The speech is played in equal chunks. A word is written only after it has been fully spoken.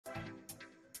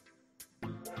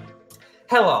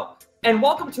Hello, and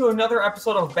welcome to another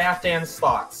episode of Bat Dan's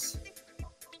Thoughts.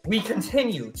 We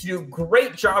continue to do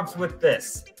great jobs with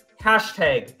this.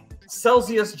 Hashtag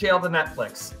Celsius jail to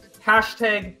Netflix.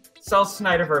 Hashtag sell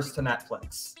Snyderverse to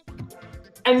Netflix.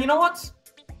 And you know what?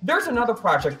 There's another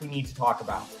project we need to talk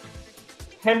about.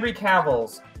 Henry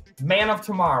Cavill's Man of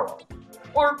Tomorrow.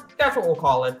 Or that's what we'll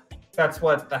call it. That's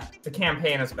what the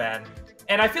campaign has been.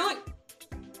 And I feel like,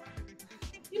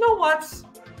 you know what?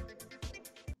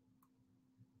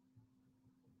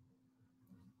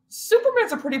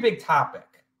 Superman's a pretty big topic.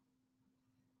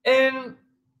 And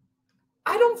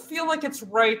I don't feel like it's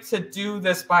right to do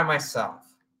this by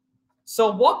myself.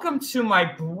 So welcome to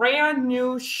my brand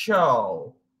new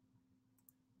show.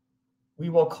 We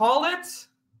will call it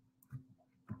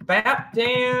Bat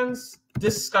Dan's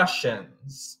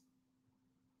Discussions.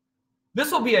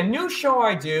 This will be a new show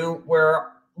I do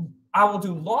where I will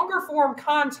do longer form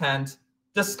content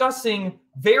discussing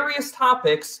various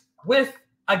topics with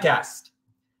a guest.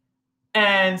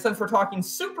 And since we're talking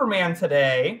Superman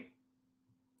today...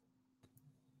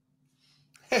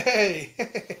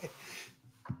 Hey!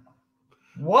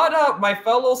 What up, my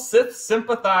fellow Sith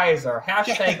sympathizer?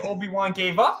 Hashtag Obi-Wan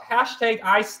gave up. Hashtag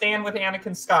I stand with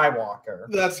Anakin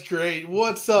Skywalker. That's great.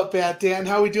 What's up, Bat Dan?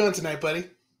 How are we doing tonight, buddy?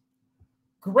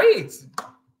 Great.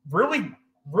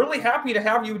 Really happy to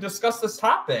have you discuss this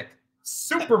topic.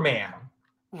 Superman.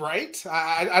 Right?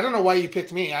 I don't know why you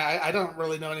picked me. I don't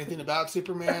really know anything about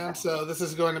Superman, so this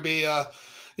is going to be,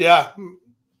 yeah.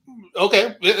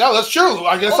 Okay, yeah, that's true.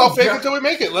 I guess I'll fake it till we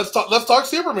make it. Let's talk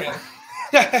Superman.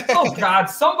 Oh God!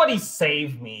 Somebody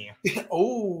save me!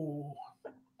 Oh,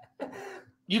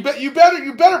 you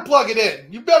better plug it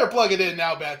in. You better plug it in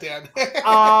now, Bat Dan.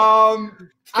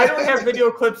 I don't have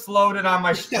video clips loaded on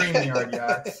my StreamYard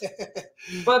yet.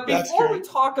 But before we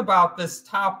talk about this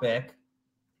topic,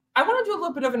 I want to do a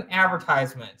little bit of an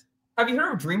advertisement. Have you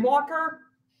heard of Dreamwalker?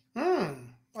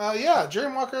 Yeah,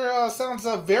 Dreamwalker sounds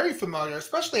very familiar,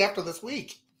 especially after this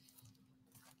week.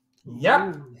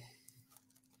 Yep. Ooh.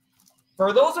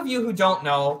 For those of you who don't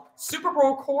know, Super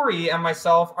Bro Corey and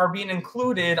myself are being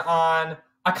included on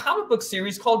a comic book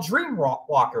series called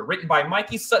Dreamwalker, written by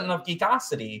Mikey Sutton of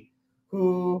Geekosity,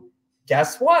 who,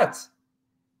 guess what,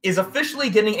 is officially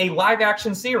getting a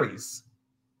live-action series.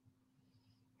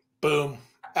 Boom.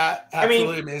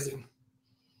 Absolutely amazing.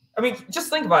 I mean, just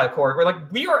think about it, Corey.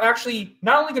 We are actually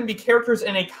not only going to be characters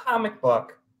in a comic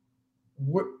book,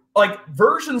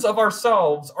 versions of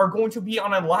ourselves are going to be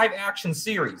on a live-action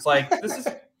series. This is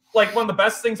one of the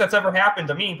best things that's ever happened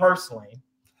to me personally.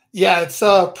 Yeah, it's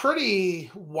pretty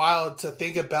wild to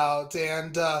think about,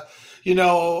 and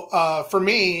for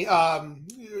me,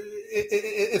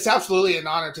 it's absolutely an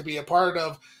honor to be a part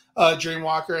of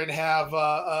Dreamwalker and have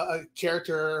a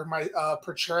character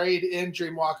portrayed in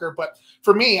Dreamwalker. But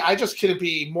for me, I just couldn't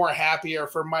be more happier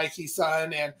for Mikey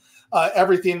Son and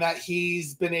everything that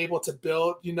he's been able to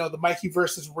build. The Mikey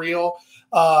verse is real,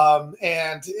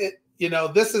 and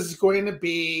this is going to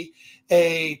be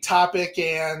a topic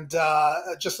and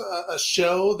just a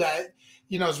show that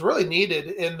is really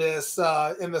needed in this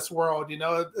world.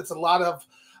 It's a lot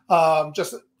of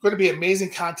just going to be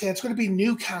amazing content. It's going to be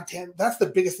new content. That's the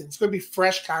biggest thing. It's going to be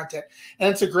fresh content,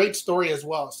 and it's a great story as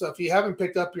well. So if you haven't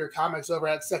picked up your comics over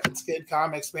at Second Skin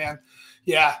Comics, man,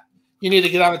 yeah, you need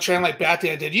to get on the train like Bat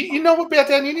Dan did. You know what, Bat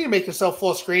Dan? You need to make yourself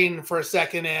full screen for a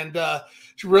second and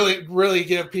really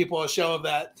give people a show of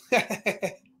that.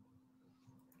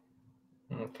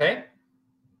 Okay.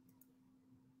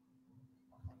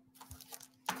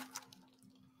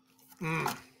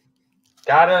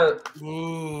 Gotta.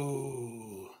 Ooh.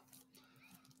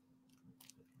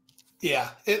 Yeah,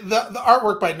 the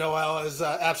artwork by Noel is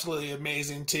absolutely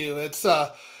amazing too. It's going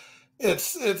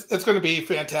to be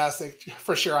fantastic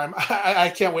for sure.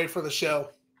 I can't wait for the show.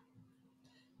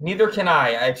 Neither can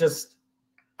I.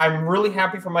 I'm really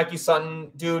happy for Mikey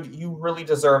Sutton, dude. You really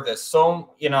deserve this.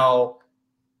 So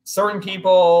certain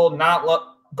people not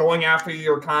going after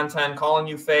your content, calling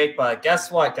you fake, but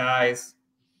guess what, guys?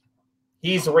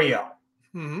 He's real.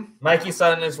 Mm-hmm. Mikey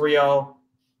Sutton is real,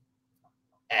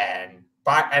 and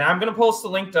I'm going to post the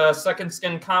link to Second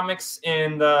Skin Comics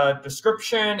in the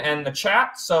description and the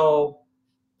chat. So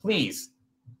please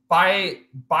buy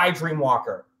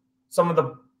Dreamwalker. Some of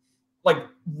the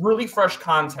really fresh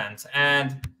content.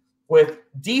 And with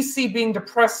DC being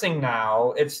depressing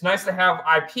now, it's nice to have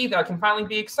IP that I can finally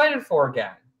be excited for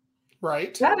again.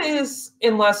 Right. That is,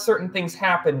 unless certain things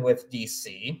happen with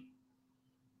DC.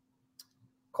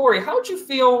 Corey, how did you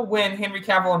feel when Henry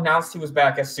Cavill announced he was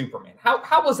back as Superman?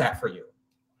 How was that for you?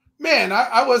 Man,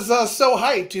 I was so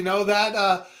hyped,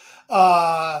 that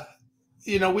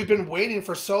we've been waiting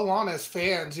for so long as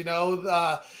fans.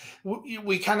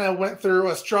 We kind of went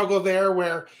through a struggle there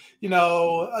where,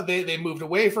 they moved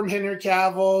away from Henry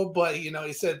Cavill, but,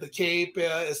 he said the cape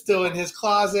is still in his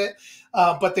closet,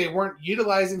 but they weren't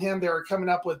utilizing him. They were coming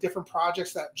up with different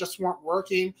projects that just weren't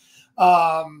working.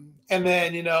 And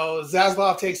then,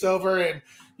 Zaslav takes over, and,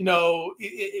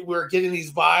 we're getting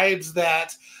these vibes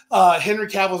that Henry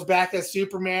Cavill's back as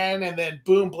Superman, and then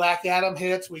boom, Black Adam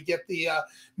hits. We get the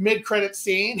mid-credit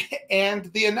scene and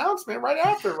the announcement right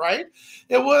after, right?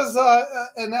 It was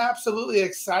an absolutely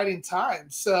exciting time.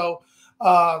 So,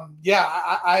 I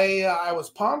was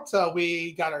pumped.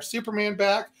 We got our Superman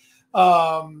back,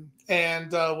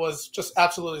 and was just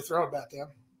absolutely thrilled back then.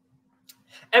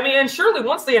 I mean, and surely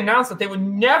once they announced that they would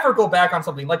never go back on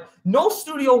something, like no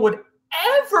studio would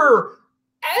ever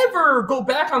go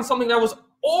back on something that was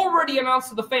already announced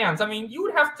to the fans. I mean, you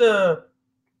would have to,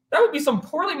 that would be some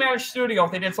poorly managed studio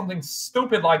if they did something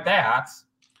stupid like that.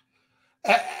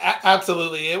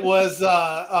 Absolutely. It was,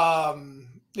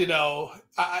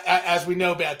 as we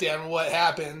know back then, what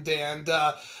happened. And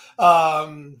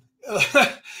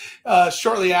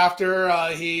shortly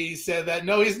after, he said that,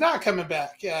 no, he's not coming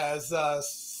back as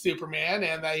Superman,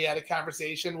 and that he had a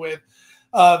conversation with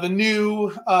the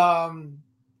new,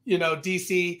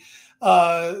 DC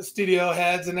studio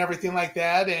heads and everything like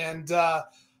that. And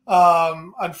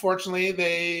unfortunately,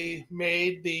 they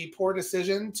made the poor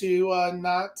decision to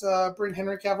not bring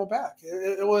Henry Cavill back.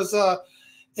 It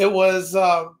was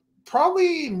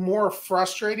probably more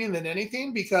frustrating than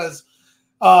anything, because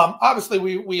obviously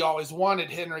we always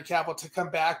wanted Henry Cavill to come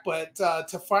back, but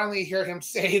to finally hear him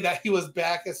say that he was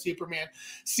back as Superman,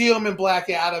 see him in Black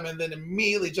Adam, and then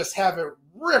immediately just have it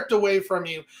ripped away from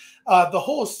you. The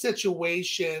whole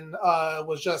situation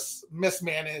was just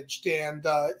mismanaged and,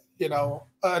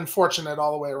 unfortunate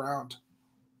all the way around.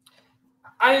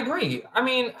 I agree. I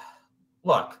mean,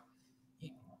 look,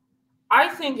 I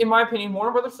think, in my opinion,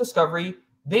 Warner Brothers Discovery,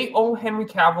 they owe Henry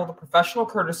Cavill the professional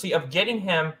courtesy of getting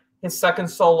him his second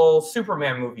solo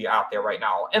Superman movie out there right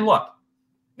now. And look,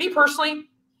 me personally,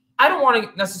 I don't want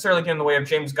to necessarily get in the way of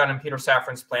James Gunn and Peter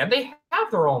Safran's plan. They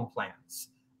have their own plans.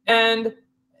 And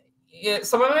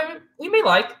some of it we may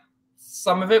like,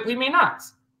 some of it we may not.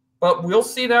 But we'll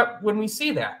see that when we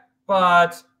see that.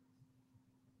 But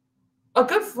a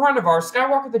good friend of ours,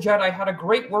 Skiiwalker Tha Jedi, had a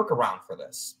great workaround for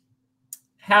this.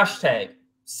 Hashtag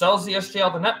sells the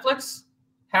SJL to Netflix.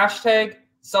 Hashtag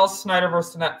sells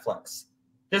Snyderverse to Netflix.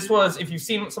 This was, if you've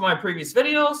seen some of my previous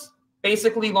videos,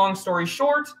 basically, long story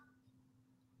short,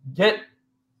 get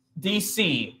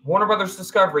DC, Warner Brothers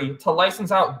Discovery, to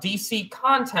license out DC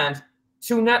content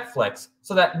to Netflix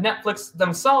so that Netflix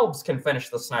themselves can finish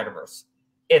the Snyderverse.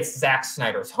 It's Zack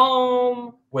Snyder's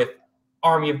home with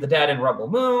Army of the Dead and Rebel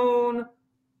Moon.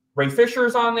 Ray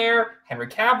Fisher's on there. Henry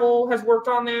Cavill has worked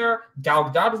on there. Gal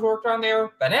Gadot has worked on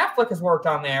there. Ben Affleck has worked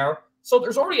on there. So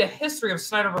there's already a history of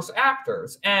Snyderverse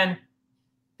actors. And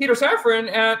Peter Safran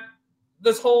at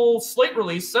this whole slate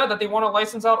release said that they want to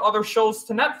license out other shows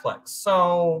to Netflix.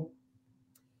 So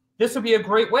this would be a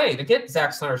great way to get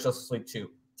Zack Snyder's Justice League 2,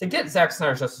 to get Zack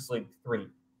Snyder's Justice League 3,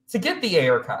 to get the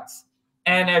Ayer cuts.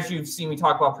 And as you've seen me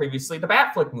talk about previously, the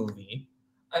Batfleck movie.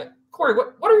 Corey,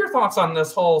 what are your thoughts on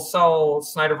this whole sell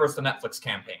Snyderverse to Netflix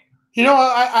campaign?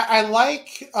 I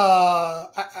like,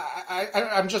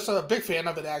 I'm just a big fan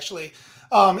of it, actually.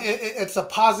 It's a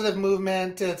positive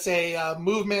movement. It's a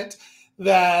movement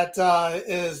that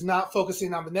is not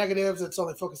focusing on the negatives. It's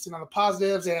only focusing on the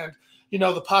positives and,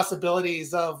 the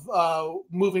possibilities of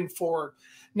moving forward.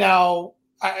 Now,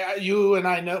 you and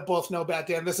I both know,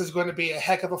 Dan, this is going to be a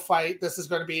heck of a fight. This is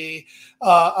going to be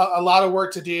a lot of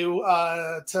work to do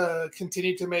to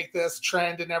continue to make this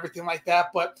trend and everything like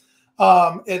that. But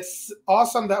it's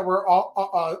awesome that we're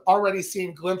already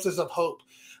seeing glimpses of hope.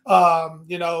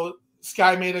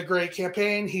 Sky made a great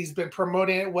campaign. He's been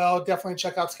promoting it well. Definitely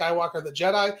check out Skiiwalker Tha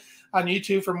Jedi on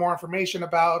YouTube for more information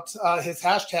about his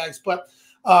hashtags. But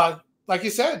like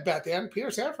you said, Dan, Peter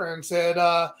Safran said,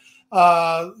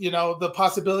 the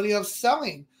possibility of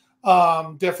selling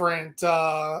different,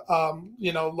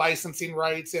 licensing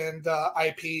rights and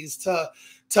IPs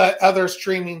to other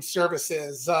streaming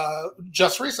services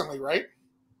just recently, right?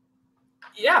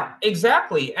 Yeah,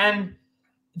 exactly. And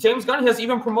James Gunn has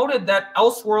even promoted that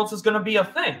Elseworlds is going to be a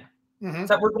thing. Mm-hmm.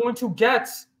 That we're going to get,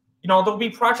 there'll be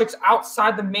projects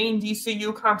outside the main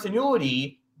DCU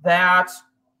continuity that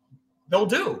they'll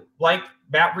do. Like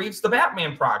Matt Reeves' The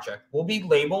Batman Project will be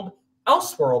labeled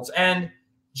Elseworlds. And do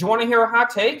you want to hear a hot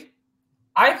take?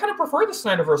 I kind of prefer the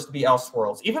Snyderverse to be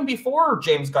Elseworlds, even before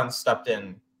James Gunn stepped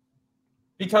in.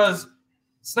 Because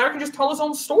Snyder can just tell his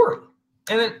own story.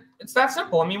 And It's that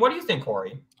simple. I mean, what do you think,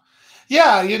 Corey?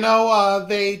 Yeah,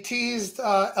 they teased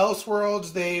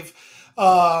Elseworlds. They've,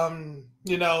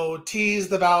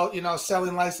 teased about,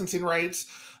 selling licensing rights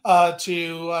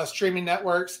to streaming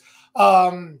networks.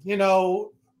 As we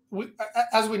know,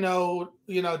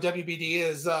 WBD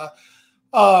is a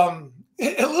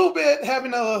little bit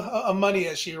having a money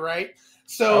issue, right?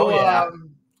 Oh So, yeah.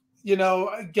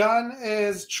 Gunn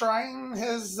is trying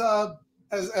his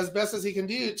as best as he can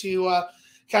do to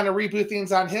kind of reboot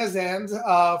things on his end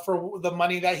for the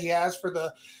money that he has, for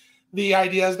the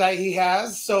ideas that he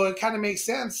has. So it kind of makes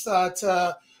sense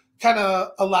to kind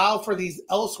of allow for these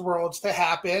Elseworlds to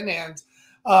happen. And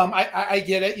I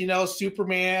get it,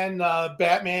 Superman,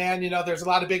 Batman, there's a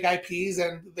lot of big IPs,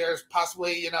 and there's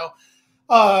possibly,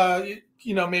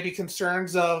 maybe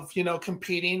concerns of,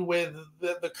 competing with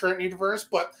the current universe,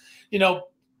 but,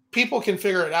 people can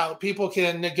figure it out. People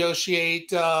can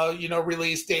negotiate,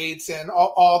 release dates and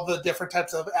all the different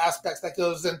types of aspects that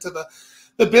goes into the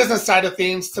business side of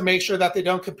things to make sure that they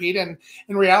don't compete. And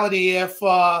in reality, if,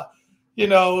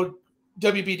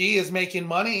 WBD is making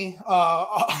money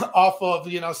off of,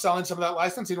 selling some of that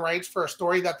licensing rights for a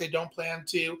story that they don't plan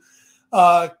to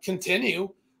continue,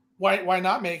 why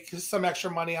not make some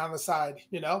extra money on the side,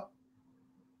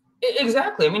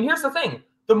 Exactly. I mean, here's the thing.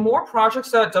 The more projects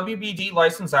that WBD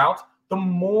license out, the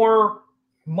more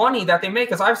money that they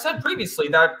make. As I've said previously,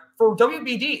 that for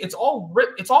WBD, it's all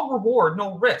reward,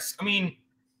 no risk. I mean,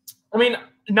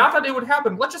 not that it would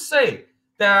happen. Let's just say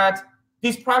that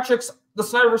these projects, the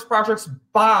Snyderverse projects,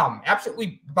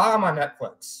 absolutely bomb on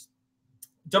Netflix.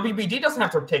 WBD doesn't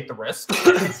have to take the risk.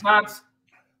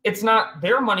 It's not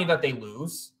their money that they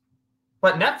lose,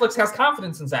 but Netflix has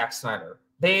confidence in Zack Snyder.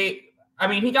 He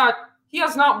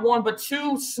has not one but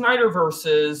two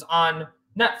Snyderverses on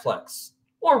Netflix,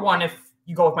 or one if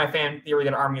you go with my fan theory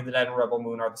that Army of the Dead and Rebel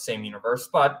Moon are the same universe,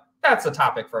 but that's a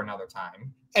topic for another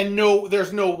time. And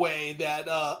there's no way that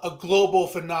a global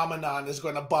phenomenon is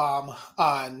going to bomb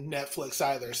on Netflix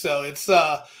either. So it's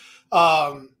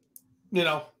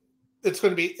it's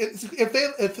going to be,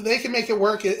 if they can make it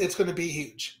work, it's going to be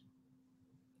huge.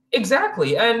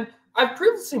 Exactly, and I've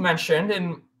previously mentioned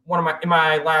in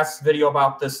my last video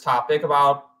about this topic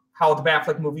about how the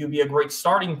Batfleck movie would be a great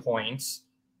starting point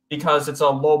because it's a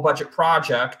low budget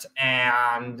project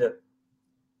and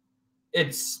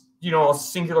it's a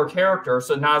singular character,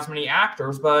 so not as many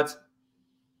actors. But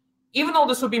even though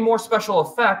this would be more special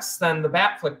effects than the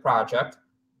Batfleck project,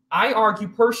 I argue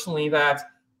personally that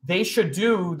they should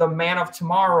do the Man of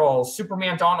Tomorrow,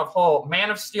 Superman Dawn of Hope, Man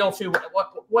of Steel 2,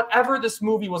 whatever this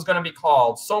movie was going to be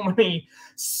called. So many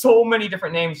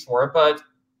different names for it. But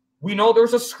we know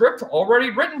there's a script already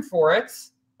written for it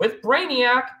with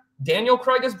Brainiac, Daniel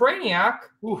Craig as Brainiac.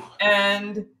 Ooh.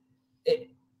 And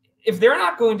if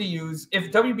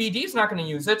WBD is not going to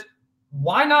use it,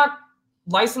 why not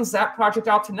license that project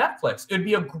out to Netflix? It would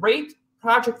be a great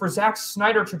project for Zack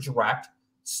Snyder to direct.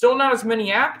 Still not as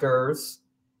many actors.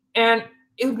 And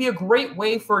it would be a great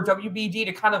way for WBD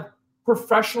to kind of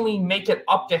professionally make it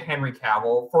up to Henry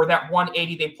Cavill for that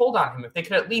 180 they pulled on him. If they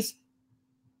could at least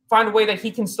find a way that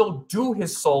he can still do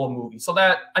his solo movie so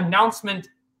that announcement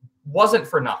wasn't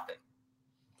for nothing.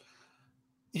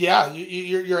 Yeah,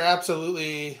 you're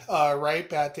absolutely right,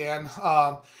 Pat Dan.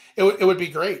 It would be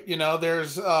great.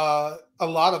 There's a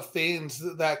lot of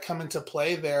things that come into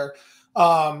play there.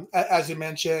 As you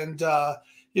mentioned,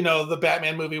 the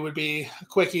Batman movie would be a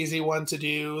quick, easy one to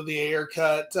do. The Ayer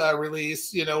cut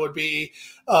release, would be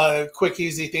a quick,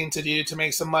 easy thing to do to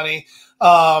make some money.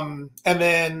 And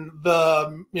then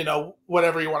the,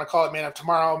 whatever you want to call it, Man of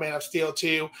Tomorrow, Man of Steel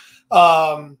 2,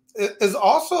 is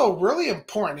also really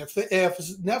important. If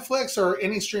Netflix or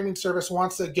any streaming service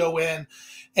wants to go in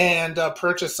and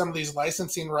purchase some of these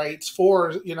licensing rights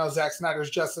for, Zack Snyder's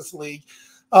Justice League,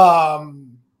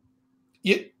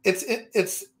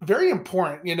 it's very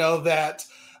important, that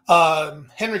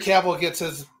Henry Cavill gets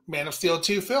his Man of Steel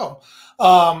 2 film.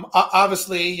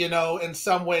 Obviously, in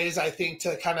some ways, I think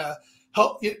to kind of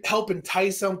help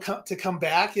entice him to come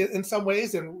back in some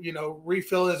ways and,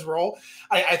 refill his role.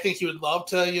 I think he would love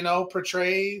to,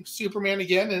 portray Superman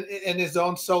again in his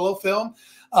own solo film.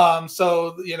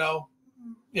 So,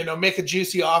 make a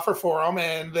juicy offer for him.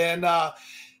 And then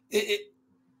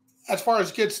as far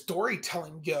as good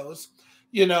storytelling goes,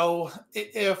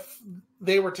 if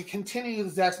they were to continue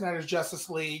Zack Snyder's Justice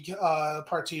League,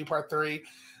 part 2, part 3,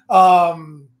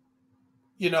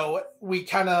 we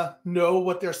kind of know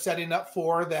what they're setting up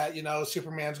for, that,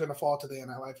 Superman's going to fall to the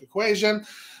anti-life equation.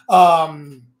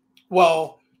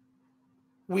 Well,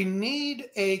 we need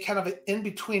a kind of an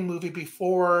in-between movie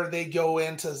before they go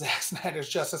into Zack Snyder's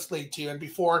Justice League 2 and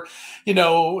before,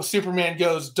 Superman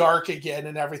goes dark again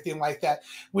and everything like that.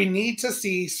 We need to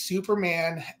see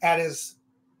Superman at his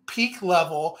peak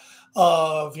level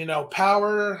of,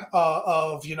 power,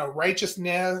 of,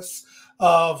 righteousness,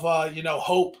 of,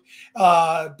 hope,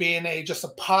 being just a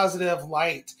positive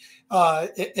light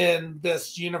in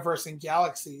this universe and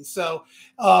galaxy. So,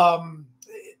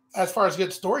 as far as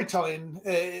good storytelling,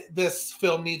 this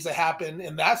film needs to happen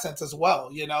in that sense as well.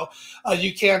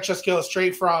 You can't just go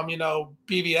straight from,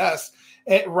 BVS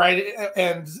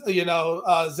and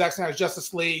Zack Snyder's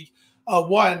Justice League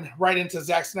 1 right into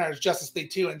Zack Snyder's Justice League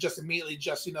 2 and just immediately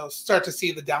just, start to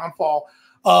see the downfall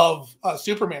of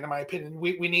Superman, in my opinion.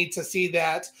 We need to see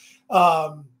that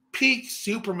peak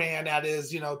Superman at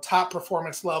his, top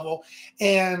performance level.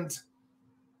 And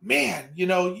man,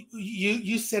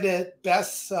 you said it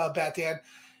best, Batman.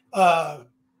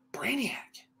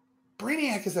 Brainiac.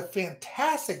 Brainiac is a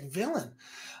fantastic villain.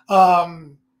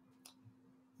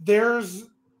 There's,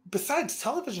 besides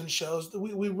television shows,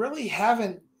 we really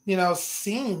haven't,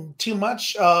 seen too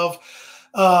much of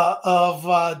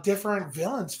different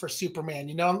villains for Superman,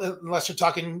 unless you're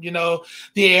talking, the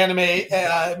anime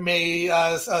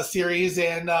series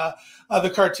and the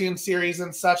cartoon series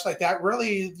and such like that.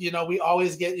 Really, we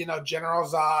always get, General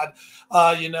Zod,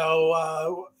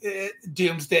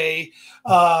 Doomsday,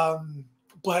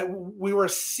 but we were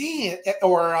seeing it,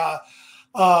 or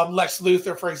Lex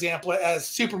Luthor, for example, as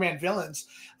Superman villains.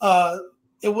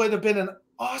 It would have been an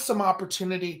awesome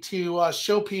opportunity to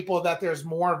show people that there's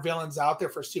more villains out there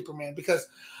for Superman, because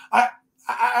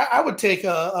I would take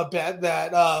a bet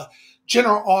that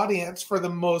general audience, for the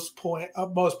most part,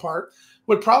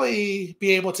 would probably be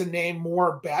able to name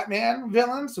more Batman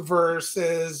villains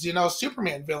versus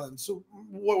Superman villains.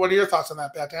 What are your thoughts on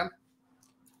that, Batman?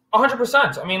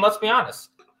 100%. I mean, let's be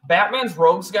honest. Batman's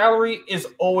rogues gallery is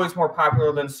always more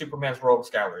popular than Superman's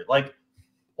rogues gallery. Like,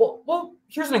 well,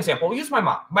 here's an example. We'll use my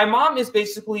mom. My mom is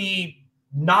basically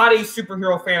not a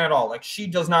superhero fan at all. Like, she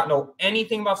does not know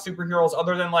anything about superheroes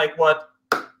other than, like, what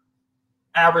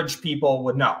average people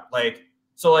would know. Like,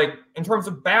 so, like, in terms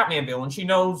of Batman villains, she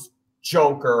knows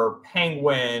Joker,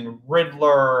 Penguin,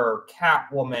 Riddler,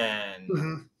 Catwoman.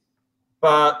 Mm-hmm.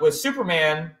 But with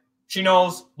Superman, she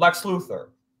knows Lex Luthor.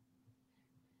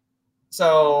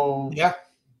 So, yeah,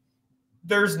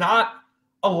 there's not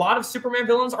a lot of Superman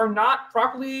villains are not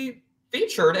properly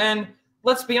featured. And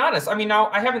let's be honest. I mean, now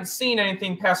I haven't seen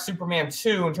anything past Superman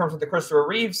 2 in terms of the Christopher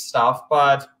Reeves stuff,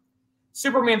 but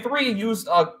Superman 3 used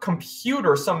a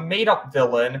computer, some made-up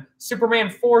villain. Superman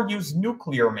 4 used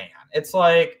Nuclear Man. It's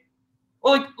like,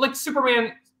 well, like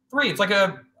Superman 3, it's like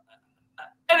a...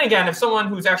 And again, if someone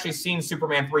who's actually seen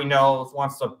Superman 3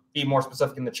 wants to be more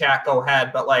specific in the chat, go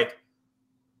ahead. But, like,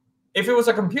 if it was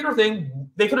a computer thing,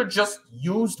 they could have just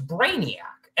used Brainiac,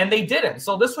 and they didn't.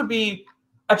 So this would be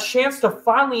a chance to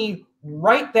finally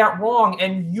right that wrong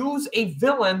and use a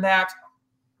villain that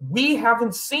we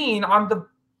haven't seen on the...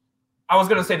 I was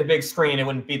going to say the big screen. It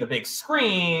wouldn't be the big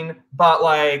screen, but,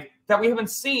 like, that we haven't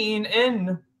seen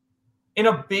in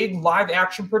a big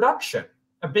live-action production,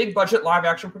 a big-budget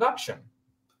live-action production.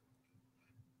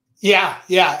 Yeah,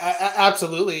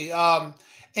 absolutely.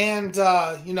 And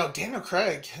Daniel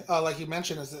Craig, like you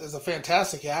mentioned, is a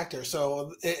fantastic actor.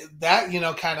 So that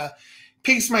kind of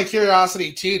piques my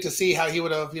curiosity too, to see how he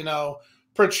would have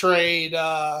portrayed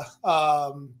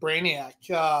Brainiac.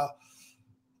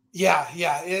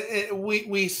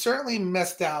 We certainly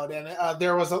missed out, and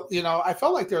there was I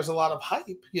felt like there was a lot of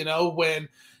hype. When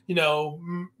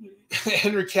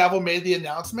Henry Cavill made the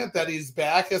announcement that he's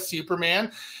back as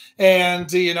Superman.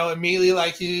 And, immediately,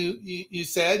 like you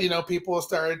said, people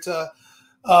started to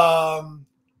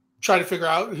try to figure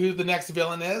out who the next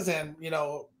villain is. And,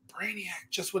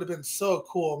 Brainiac just would have been so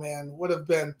cool, man. Would have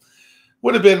been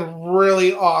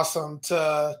really awesome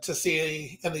to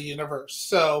see in the universe.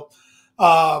 So,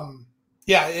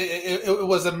 it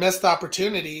was a missed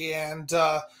opportunity. And,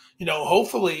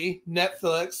 hopefully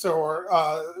Netflix, or,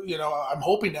 I'm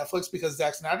hoping Netflix, because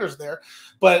Zack Snyder's there,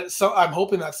 but so I'm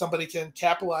hoping that somebody can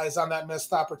capitalize on that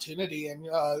missed opportunity and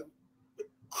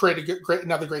create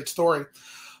another great story.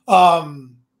 I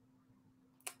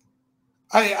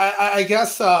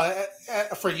guess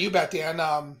for you,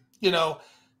 Batman,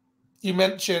 you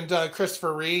mentioned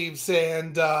Christopher Reeves,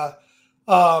 and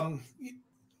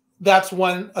that's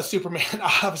a Superman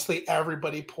obviously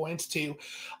everybody points to.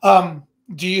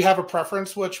 Do you have a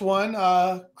preference which one,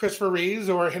 Christopher Reeves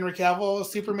or Henry Cavill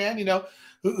Superman?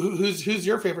 Who's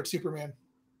your favorite Superman?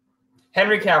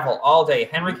 Henry Cavill all day.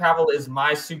 Henry Cavill is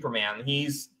my Superman.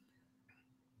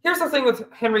 Here's the thing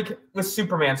with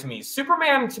Superman to me.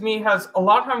 Superman to me has a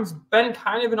lot of times been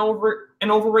kind of an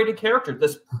overrated character.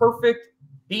 This perfect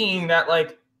being that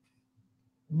like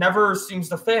never seems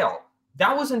to fail.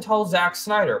 That was until Zack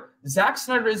Snyder. Zack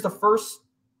Snyder is the first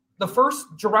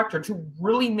director to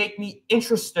really make me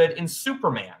interested in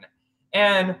Superman.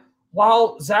 And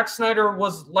while Zack Snyder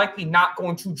was likely not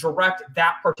going to direct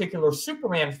that particular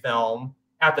Superman film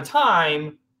at the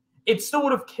time, it still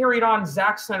would have carried on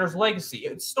Zack Snyder's legacy.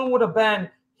 It still would have been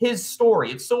his story.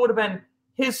 It still would have been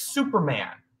his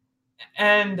Superman.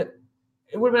 And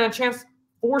it would have been a chance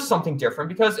for something different,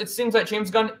 because it seems that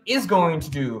James Gunn is going to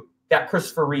do that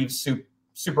Christopher Reeves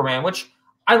Superman, which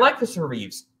I like Christopher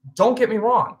Reeves. Don't get me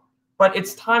wrong. But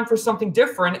it's time for something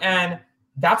different, and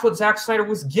that's what Zack Snyder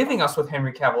was giving us with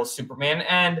Henry Cavill's Superman,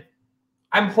 and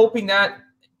I'm hoping that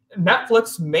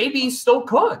Netflix maybe still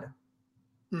could.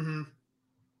 Mm-hmm.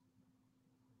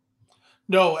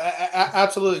 No,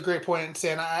 absolutely great point,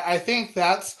 and I think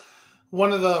that's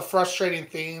one of the frustrating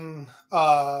things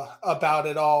about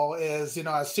it all is, you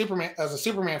know, as a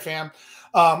Superman fan,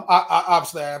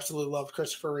 obviously I absolutely loved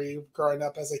Christopher Reeve growing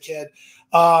up as a kid,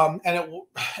 and it.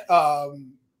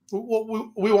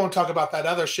 We won't talk about that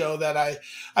other show that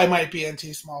I might be into,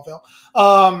 Smallville.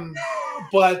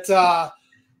 But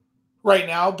right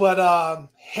now, but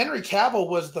Henry Cavill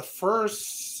was the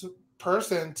first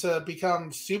person to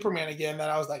become Superman again that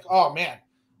I was like, oh man,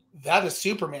 that is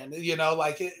Superman. You know,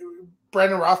 like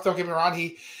Brandon Roth, don't get me wrong,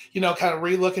 he, you know, kind of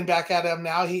re-looking back at him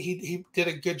now, he did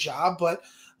a good job, but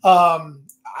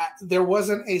there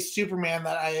wasn't a Superman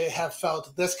that I have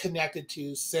felt this connected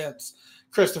to since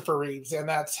Christopher Reeves, and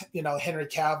that's, you know, Henry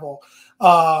Cavill.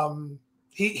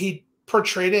 He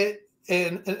portrayed it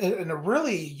in a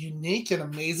really unique and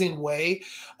amazing way.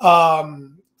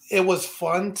 It was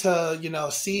fun to, you know,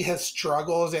 see his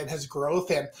struggles and his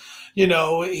growth, and, you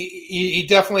know, he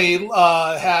definitely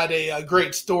had a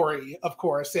great story, of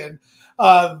course, and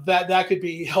that could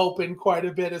be helping quite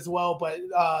a bit as well. But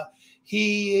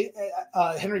Henry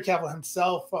Cavill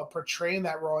himself portraying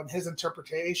that role and his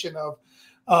interpretation of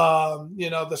you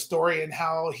know, the story and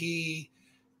how he,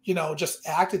 you know, just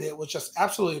acted it was just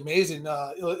absolutely amazing.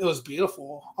 It was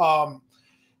beautiful.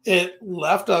 It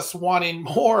left us wanting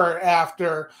more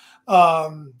after,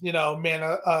 you know, Man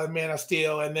of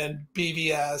Steel, and then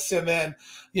BVS, and then,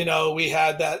 you know, we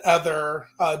had that other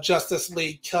Justice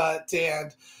League cut,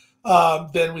 and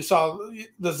then we saw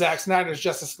the Zack Snyder's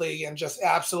Justice League, and just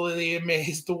absolutely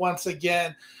amazed once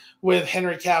again with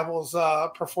Henry Cavill's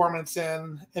performance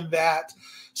in that.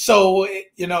 So,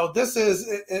 you know, this is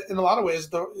in a lot of ways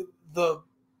the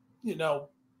you know,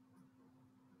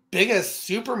 biggest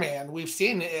Superman we've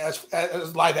seen as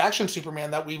live action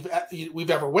Superman that we've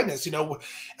ever witnessed. You know,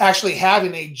 actually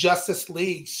having a Justice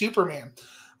League Superman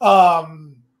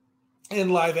in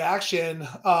live action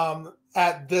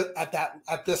at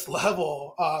this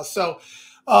level.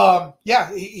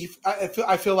 Yeah,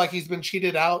 I feel like he's been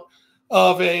cheated out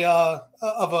of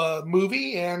a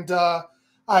movie, and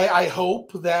I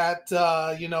hope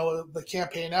that you know, the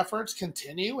campaign efforts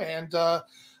continue, and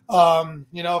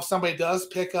you know, if somebody does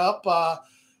pick up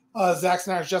Zack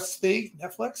Snyder's Justice League,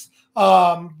 Netflix,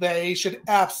 they should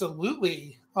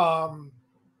absolutely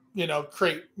you know,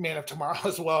 create Man of Tomorrow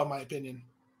as well, in my opinion.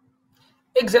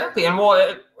 Exactly, and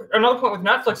well, another point with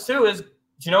Netflix too is, do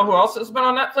you know who else has been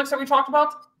on Netflix that we talked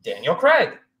about? Daniel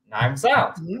Craig, Knives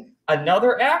Out. Mm-hmm.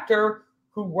 Another actor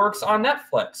who works on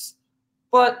Netflix.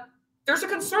 But there's a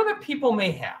concern that people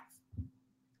may have.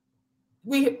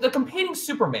 The competing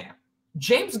Superman.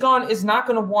 James Gunn is not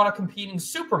going to want a competing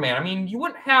Superman. I mean, you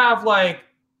wouldn't have like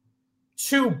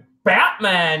two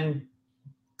Batman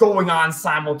going on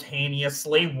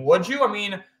simultaneously, would you? I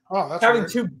mean, having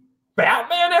weird. Two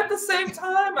Batman at the same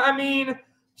time? I mean,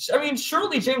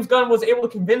 surely James Gunn was able to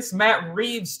convince Matt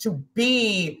Reeves to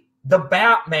be the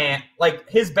Batman, like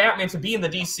his Batman to be in the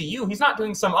DCU. He's not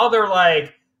doing some other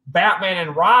like Batman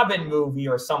and Robin movie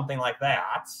or something like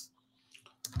that.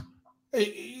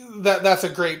 That's a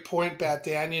great point, Bat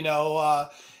Dan. You know,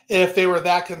 if they were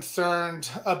that concerned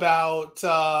about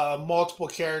multiple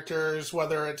characters,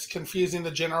 whether it's confusing the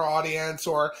general audience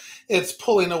or it's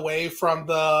pulling away from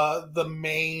the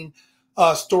main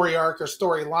story arc or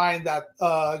storyline that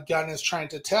Gunn is trying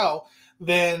to tell,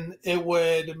 then it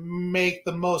would make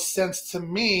the most sense to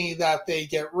me that they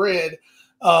get rid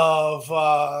of,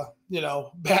 you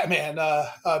know, Batman,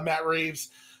 Matt Reeves,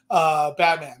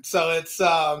 Batman. So it's,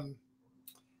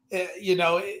 you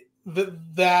know,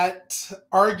 that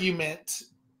argument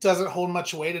doesn't hold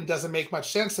much weight and doesn't make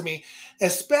much sense to me,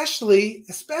 especially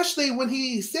when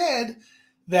he said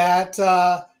that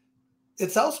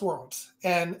it's Elseworlds,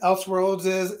 and Elseworlds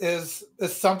is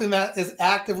something that is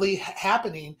actively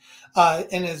happening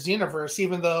in his universe,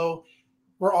 even though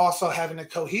we're also having a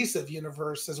cohesive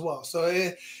universe as well. So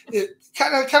it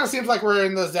kind of seems like we're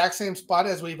in the exact same spot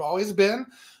as we've always been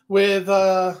with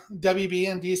WB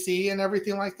and DC and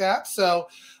everything like that. So,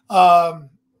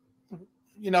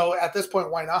 you know, at this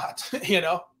point, why not? You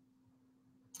know,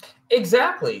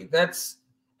 exactly.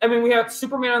 I mean, we have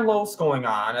Superman and Lois going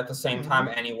on at the same time,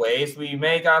 anyways. We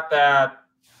may got that.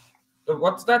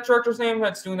 What's that director's name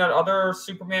that's doing that other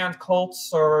Superman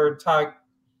cults or type?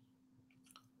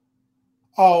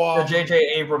 Oh, the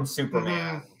J.J. Abrams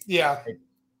Superman. Yeah.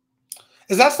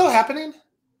 Is that still happening?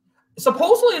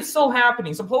 Supposedly it's still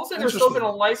happening. Supposedly they're still going to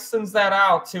license that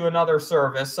out to another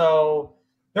service. So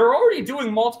they're already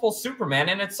doing multiple Superman,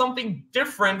 and it's something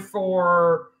different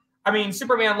for, I mean,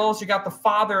 Superman Lois, you got the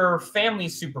father family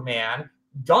Superman.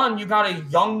 Gunn, you got a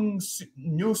young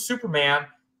new Superman.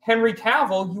 Henry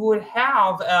Cavill, you would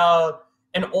have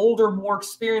an older, more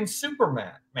experienced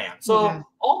Superman. So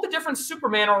all the different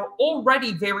Superman are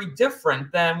already very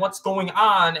different than what's going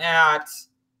on at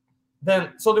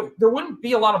then. So there wouldn't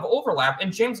be a lot of overlap.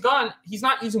 And James Gunn, he's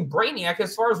not using Brainiac,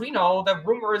 as far as we know. The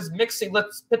rumor is Mixie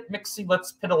Let's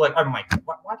Pitalik. I'm like,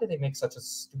 why did they make such a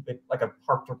stupid, like a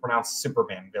hard to pronounce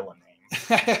Superman villain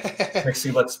name?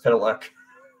 Mixie Let's Pitalik.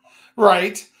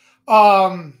 Right.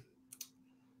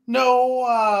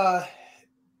 No.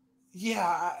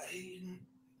 Yeah.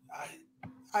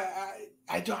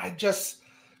 I just,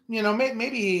 you know,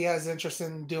 maybe he has interest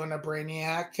in doing a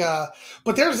Brainiac,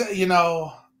 but there's, you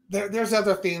know, there's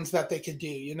other things that they could do,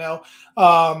 you know.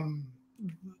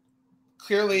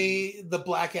 Clearly the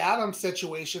Black Adam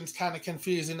situation is kind of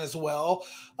confusing as well.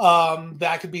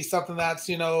 That could be something that's,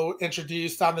 you know,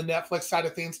 introduced on the Netflix side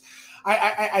of things.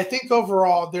 I think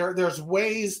overall there's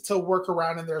ways to work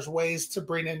around, and there's ways to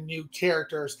bring in new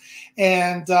characters.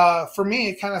 And for me,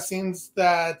 it kind of seems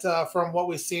that from what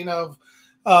we've seen of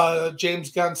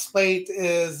James Gunn's slate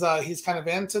is he's kind of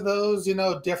into those, you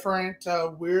know, different,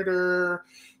 weirder,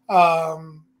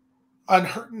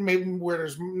 unheard, maybe weird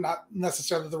is not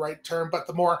necessarily the right term, but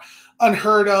the more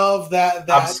unheard of, that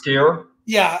obscure.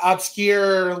 Yeah,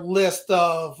 obscure list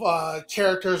of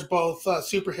characters, both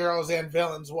superheroes and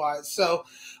villains wise. So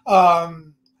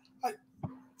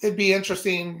it'd be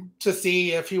interesting to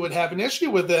see if he would have an issue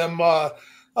with them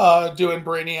doing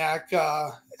Brainiac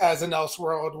as an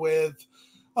Elseworld with,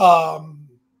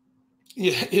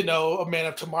 you know, a Man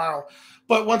of Tomorrow.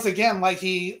 But once again, like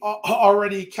he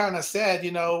already kind of said,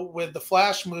 you know, with the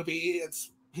Flash movie,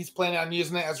 he's planning on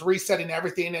using it as resetting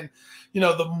everything, and, you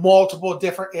know, the multiple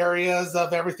different areas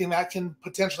of everything that can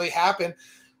potentially happen.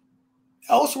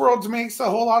 Elseworlds makes a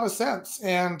whole lot of sense,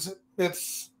 and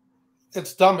it's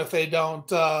dumb if they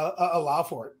don't allow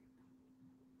for it.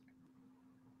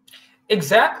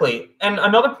 Exactly. And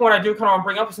another point I do kind of want to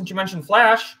bring up, since you mentioned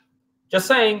Flash, just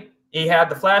saying, he had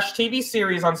the Flash TV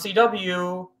series on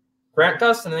CW, Grant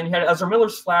Gustin, and then you had Ezra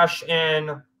Miller's Flash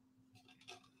in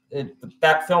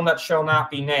that film that shall not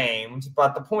be named.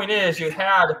 But the point is, you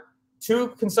had two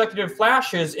consecutive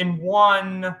Flashes in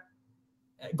one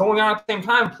going on at the same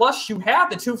time. Plus, you had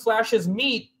the two Flashes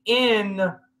meet in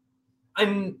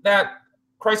that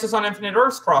Crisis on Infinite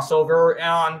Earths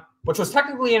crossover, which was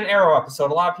technically an Arrow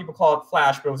episode. A lot of people call it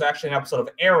Flash, but it was actually an episode of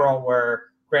Arrow where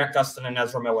Grant Gustin and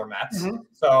Ezra Miller met.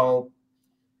 So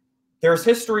there's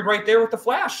history right there with the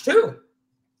Flash too.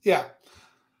 Yeah.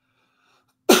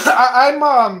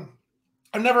 I'm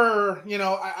never, you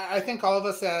know, I think all of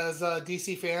us as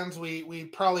DC fans, we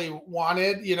probably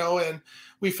wanted, you know, and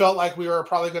we felt like we were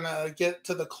probably going to get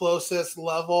to the closest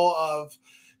level of,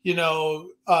 you know,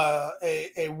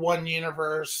 a one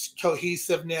universe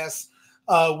cohesiveness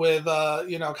with,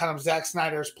 you know, kind of Zack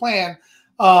Snyder's plan.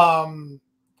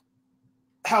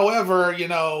 However, you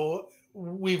know,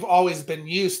 we've always been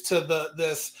used to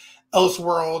this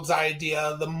Elseworlds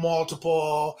idea, the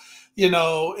multiple, you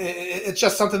know, it's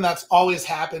just something that's always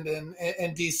happened in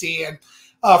DC. And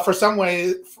for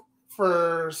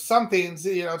some things,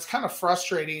 you know, it's kind of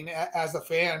frustrating as a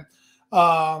fan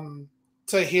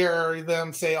to hear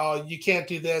them say, oh, you can't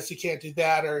do this, you can't do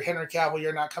that, or Henry Cavill,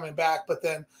 you're not coming back, but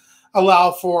then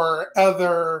allow for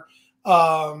other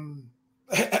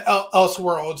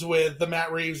Elseworlds with the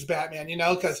Matt Reeves Batman, you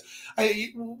know, because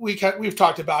we've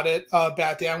talked about it,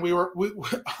 Batman. We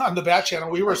on the Bat Channel,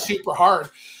 we were super hard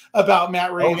about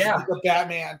Matt Reeves, the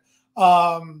Batman.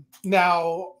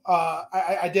 Now,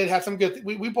 I did have some good.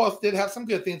 We both did have some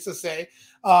good things to say,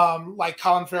 like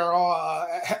Colin Farrell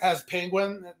as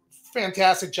Penguin,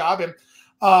 fantastic job, and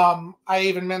I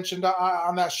even mentioned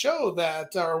on that show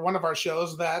that, or one of our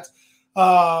shows, that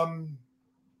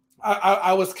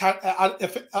I was kind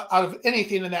of, out of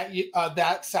anything in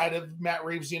that side of Matt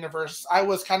Reeves' universe, I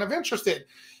was kind of interested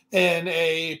in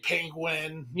a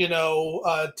Penguin,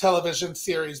 television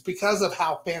series because of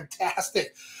how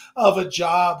fantastic of a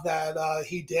job that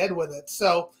he did with it.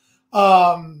 So,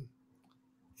 I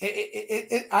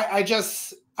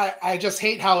just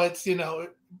hate how it's,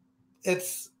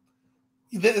 it's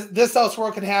this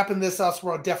Elseworld can happen. This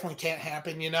Elseworld definitely can't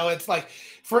happen. It's like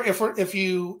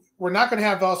we're not going to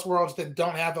have Elseworlds, then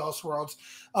don't have Elseworlds.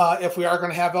 If we are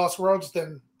going to have Elseworlds,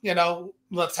 then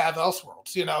let's have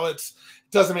Elseworlds. It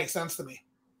doesn't make sense to me.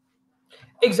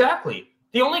 Exactly.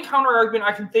 The only counter argument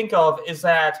I can think of is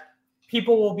that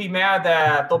people will be mad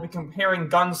that they'll be comparing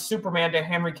Gunn's Superman to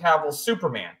Henry Cavill's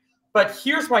Superman. But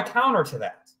here's my counter to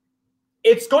that.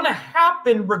 It's going to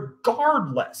happen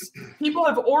regardless. People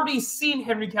have already seen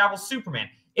Henry Cavill's Superman.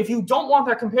 If you don't want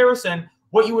that comparison,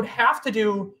 what you would have to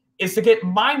do is to get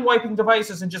mind-wiping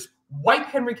devices and just wipe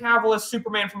Henry Cavill as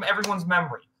Superman from everyone's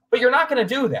memory. But you're not going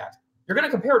to do that. You're going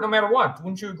to compare it no matter what.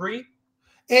 Wouldn't you agree?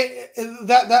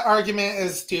 That argument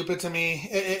is stupid to me.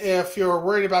 If you're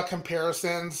worried about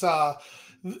comparisons,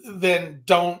 then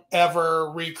don't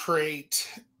ever recreate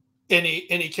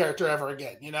any character ever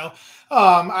again.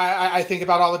 I think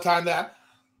about all the time that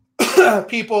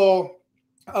people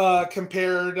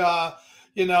compared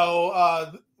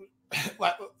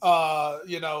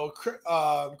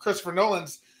Christopher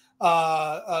Nolan's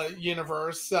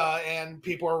universe, and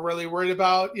people are really worried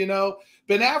about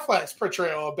Ben Affleck's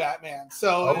portrayal of Batman.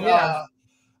 So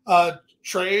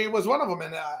Trey was one of them,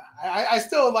 and I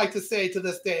still like to say to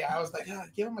this day, I was like,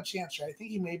 give him a chance, Trey. I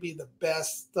think he may be the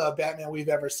best Batman we've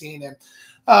ever seen. And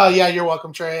yeah, you're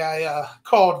welcome, Trey. I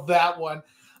called that one.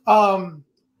 Who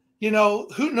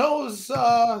knows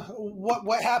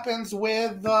what happens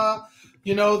with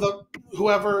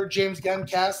whoever James Gunn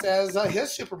cast as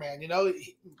his Superman.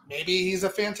 Maybe he's a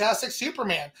fantastic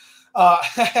Superman.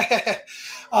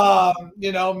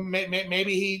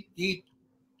 Maybe he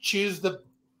choose a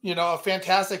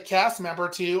fantastic cast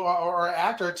member or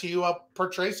actor to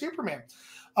portray Superman.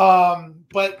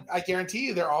 But I guarantee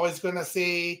you, they're always going to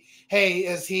say, hey,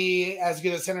 is he as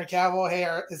good as Henry Cavill? Hey,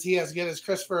 is he as good as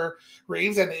Christopher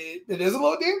Reeves? And it is a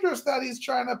little dangerous that he's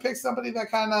trying to pick somebody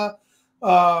that kind of,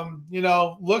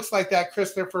 looks like that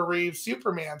Christopher Reeves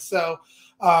Superman. So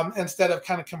instead of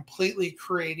kind of completely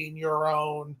creating your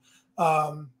own,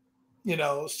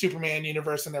 Superman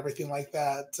universe and everything like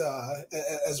that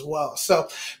as well. So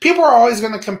people are always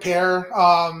going to compare.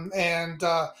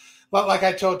 Like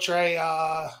I told Trey,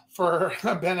 for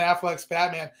Ben Affleck's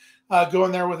Batman, go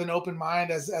in there with an open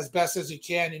mind as best as you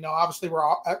can. Obviously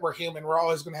we're human. We're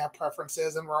always going to have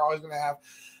preferences, and we're always going to have,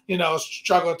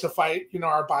 struggle to fight,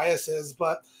 our biases,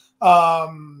 but,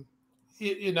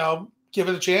 give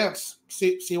it a chance,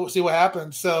 see what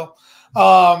happens. So,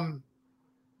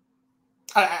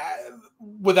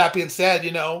 with that being said,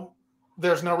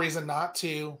 there's no reason not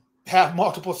to have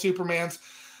multiple Supermans.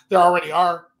 There already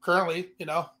are currently,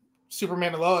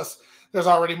 Superman and Lois. There's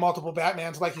already multiple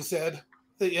Batmans, like you said.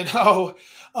 The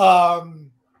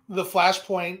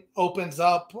Flashpoint opens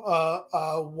up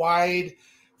a wide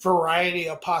variety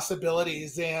of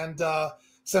possibilities, and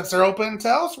since they're open to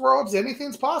Elseworlds,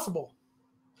 anything's possible.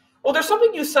 Well, there's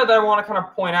something you said that I want to kind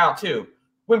of point out too.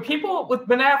 With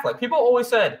Ben Affleck, people always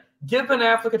said, give Ben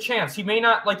Affleck a chance. He may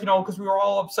not, because we were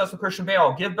all obsessed with Christian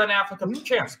Bale. Give Ben Affleck a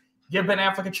chance. Give Ben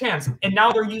Affleck a chance. And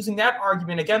now they're using that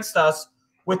argument against us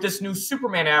with this new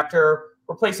Superman actor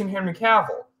replacing Henry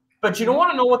Cavill. But you don't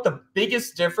want to know what the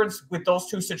biggest difference with those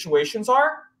two situations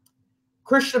are?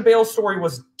 Christian Bale's story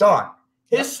was done.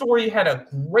 His story had a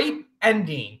great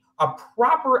ending, a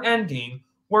proper ending,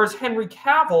 whereas Henry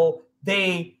Cavill,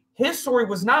 his story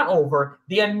was not over.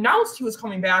 They announced he was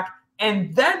coming back,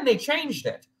 and then they changed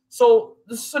it. So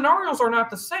the scenarios are not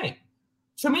the same.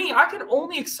 To me, I can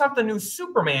only accept the new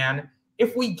Superman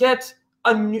if we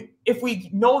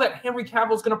know that Henry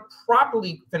Cavill is going to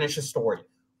properly finish his story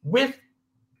with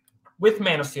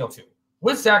Man of Steel 2,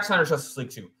 with Zack Snyder's Justice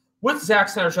League 2, with Zack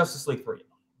Snyder's Justice League 3.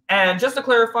 And just to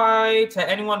clarify to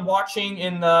anyone watching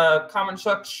in the comment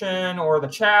section or the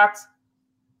chat,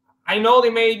 I know they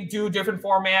may do different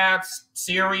formats,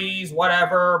 series,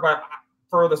 whatever, but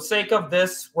for the sake of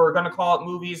this, we're going to call it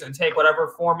movies and take whatever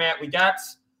format we get.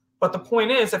 But the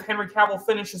point is, if Henry Cavill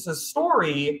finishes his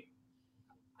story,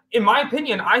 in my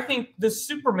opinion, I think this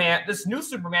new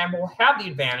Superman will have the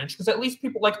advantage because at least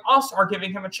people like us are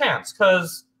giving him a chance.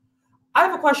 Because I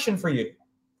have a question for you,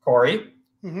 Corey.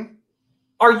 Mm-hmm.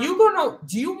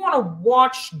 Do you want to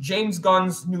watch James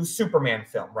Gunn's new Superman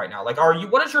film right now?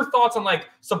 What is your thoughts on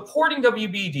supporting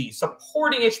WBD,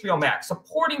 supporting HBO Max,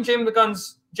 supporting James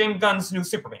Gunn's new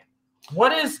Superman?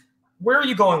 Where are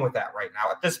you going with that right now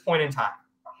at this point in time?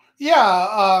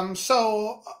 Yeah.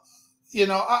 So,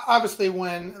 obviously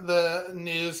when the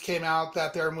news came out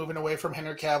that they're moving away from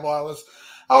Henry Cavill,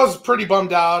 I was pretty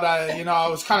bummed out. I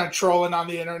was kind of trolling on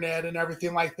the internet and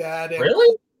everything like that. And,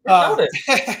 Really? Notice.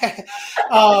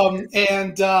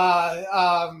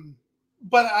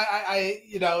 But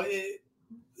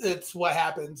it's what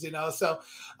happens, So,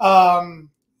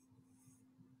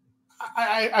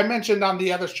 I mentioned on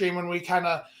the other stream when we kind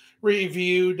of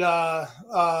reviewed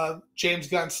James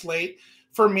Gunn's slate.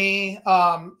 For me,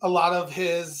 a lot of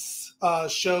his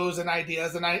shows and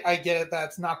ideas, and I get it,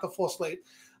 that's not the full slate.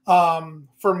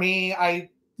 For me, I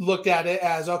looked at it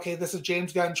as, okay, this is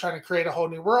James Gunn trying to create a whole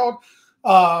new world.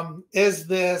 Is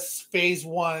this phase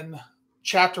 1,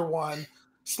 chapter 1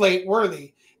 slate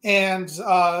worthy? And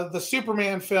the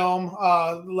Superman film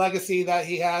legacy that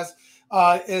he has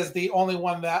is the only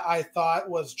one that I thought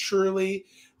was truly,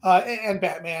 and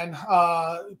Batman,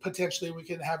 potentially we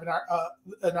can have an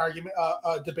argument,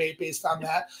 a debate based on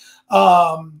that,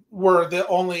 were the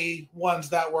only ones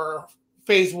that were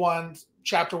phase 1,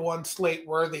 chapter 1 slate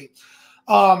worthy.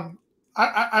 I'm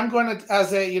going to,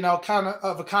 as a, kind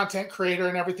of a content creator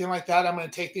and everything like that, I'm going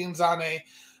to take things on a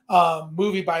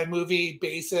movie by movie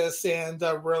basis and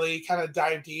really kind of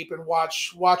dive deep and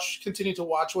continue to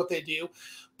watch what they do.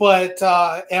 But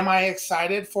am I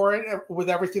excited for it with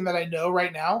everything that I know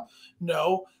right now?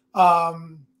 No.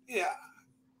 Yeah,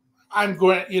 I'm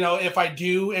going, if I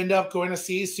do end up going to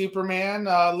see Superman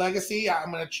Legacy,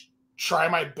 I'm going to try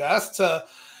my best to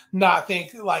not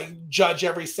think, judge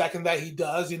every second that he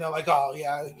does, like, oh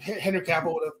yeah, Henry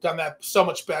Cavill would have done that so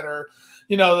much better,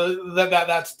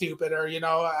 that's stupid, or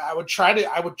I would try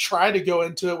to go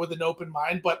into it with an open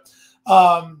mind. But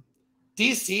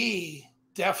DC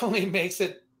definitely makes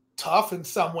it tough in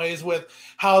some ways with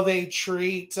how they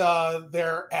treat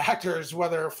their actors,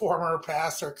 whether former,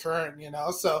 past, or current,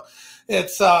 so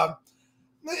it's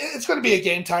going to be a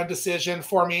game time decision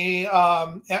for me.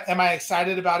 Am I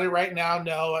excited about it right now?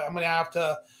 No, I'm going to have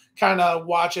to kind of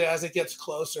watch it as it gets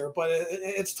closer. But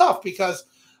it's tough because,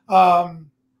 for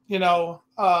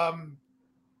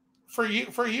you,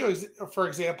 for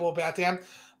example, Batman,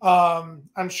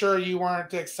 I'm sure you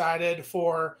weren't excited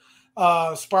for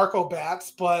Sparkle Bats,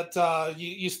 but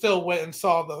you still went and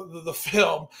saw the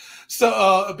film,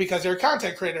 so because you're a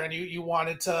content creator and you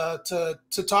wanted to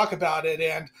talk about it.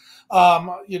 And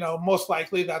most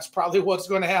likely that's probably what's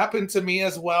going to happen to me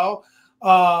as well,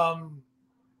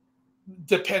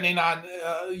 depending on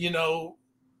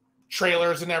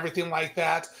trailers and everything like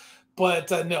that. But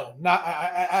no, not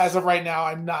as of right now.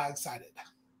 I'm not excited.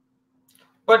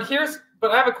 But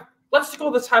let's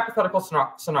go this hypothetical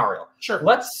scenario. Sure.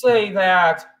 Let's say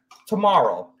that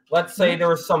tomorrow, there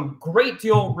was some great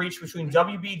deal reached between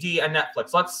WBD and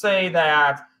Netflix. Let's say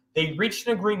that they reached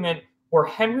an agreement where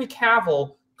Henry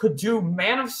Cavill could do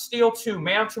Man of Steel 2,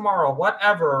 Man of Tomorrow,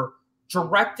 whatever,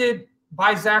 directed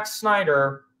by Zack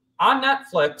Snyder on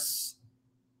Netflix,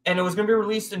 and it was going to be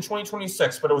released in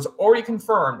 2026, but it was already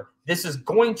confirmed this is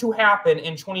going to happen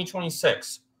in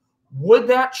 2026. Would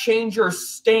that change your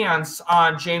stance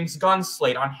on James Gunn's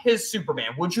slate, on his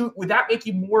Superman? Would that make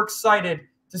you more excited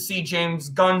to see James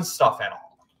Gunn's stuff at all?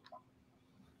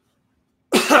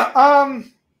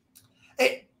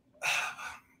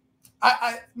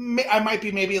 I might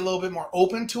be maybe a little bit more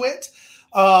open to it.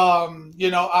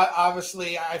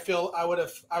 Obviously I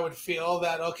would feel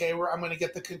that, okay, I'm going to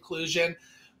get the conclusion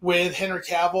with Henry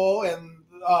Cavill, and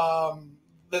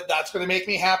that's going to make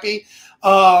me happy.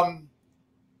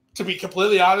 To be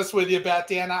completely honest with you,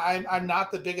 Dan, I'm not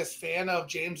the biggest fan of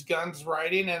James Gunn's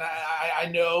writing, and I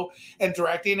know, and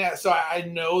directing it, so I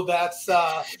know that's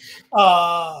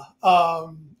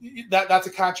that's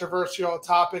a controversial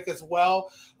topic as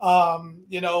well.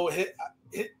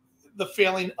 The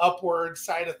failing upward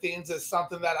side of things is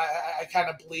something that I kind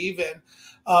of believe in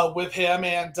with him,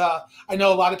 and I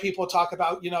know a lot of people talk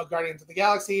about Guardians of the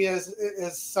Galaxy is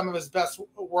some of his best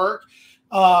work.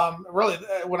 Really,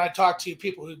 when I talk to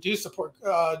people who do support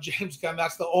James Gunn,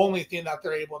 that's the only thing that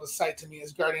they're able to cite to me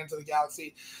is Guardians of the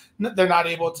Galaxy. They're not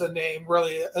able to name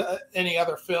really any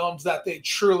other films that they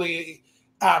truly,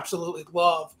 absolutely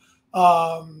love.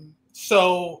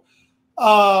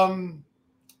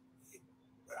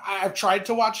 I've tried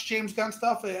to watch James Gunn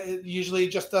stuff. It usually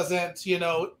just doesn't,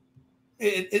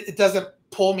 it doesn't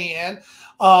pull me in.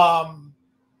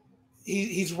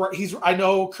 He's I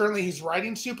know currently he's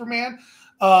writing Superman.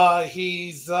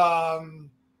 There's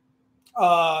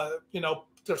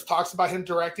talks about him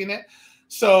directing it.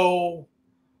 So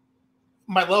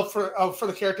my love for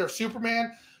the character of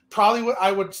Superman probably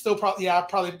I would still probably I'd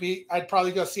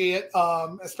probably go see it.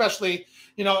 Especially,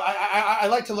 I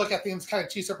like to look at things kind of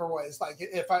two separate ways. Like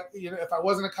if I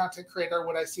wasn't a content creator,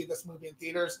 would I see this movie in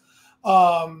theaters?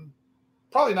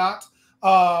 Probably not.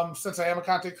 Since I am a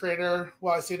content creator,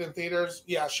 will I see it in theaters?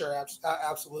 Yeah, sure,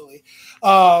 absolutely.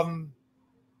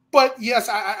 But yes,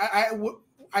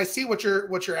 I see what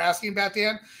you're asking about,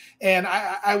 Dan, and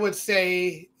I would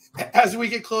say as we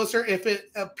get closer, if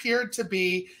it appeared to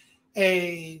be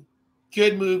a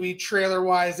good movie trailer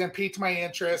wise and piqued my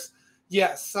interest,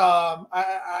 yes,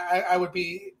 I would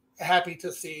be happy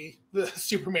to see the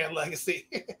Superman Legacy,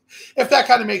 if that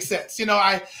kind of makes sense.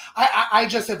 I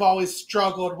just have always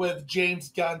struggled with James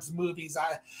Gunn's movies.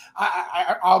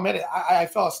 I'll admit it. I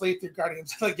fell asleep through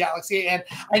Guardians of the Galaxy, and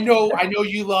I know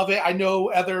you love it. I know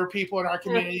other people in our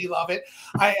community love it.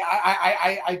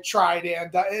 I tried, and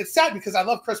it's sad because I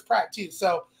love Chris Pratt too.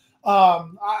 So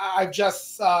I've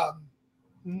just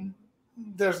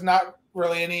there's not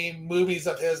really any movies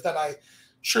of his that I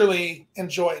truly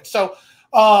enjoyed. So.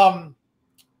 That's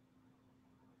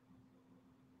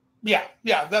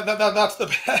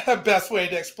the best way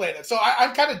to explain it. So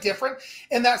I'm kind of different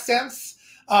in that sense.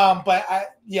 But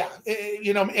if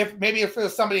it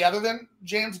was somebody other than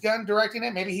James Gunn directing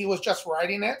it, maybe he was just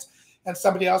writing it and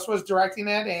somebody else was directing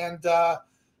it. And,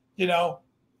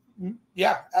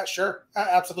 sure.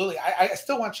 Absolutely. I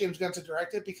still want James Gunn to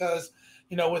direct it because,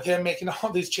 with him making all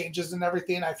these changes and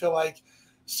everything, I feel like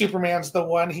Superman's the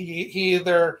one he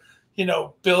either,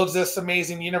 builds this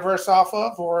amazing universe off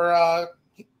of, or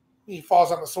he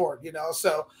falls on the sword,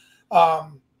 So,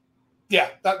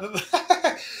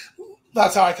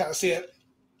 that's how I kind of see it.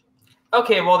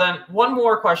 Okay, well then, one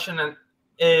more question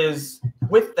is,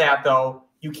 with that though,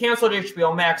 you canceled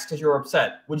HBO Max because you were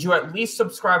upset. Would you at least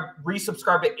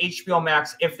resubscribe to HBO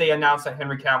Max if they announced that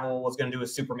Henry Cavill was going to do a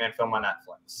Superman film on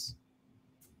Netflix?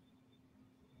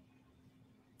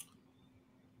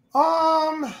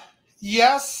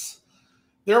 Yes.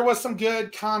 There was some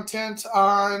good content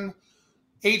on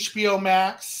HBO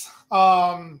Max.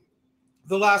 The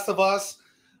Last of Us,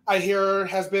 I hear,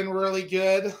 has been really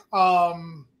good.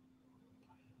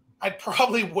 I'd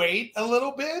probably wait a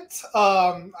little bit.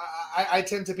 I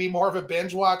tend to be more of a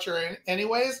binge watcher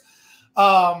anyways.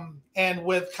 And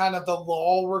with kind of the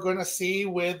lull we're going to see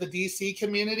with the DC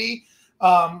community,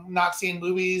 not seeing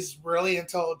movies really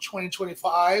until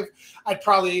 2025, I'd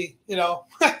probably,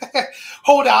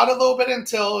 hold out a little bit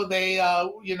until they,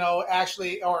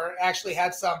 actually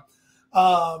had some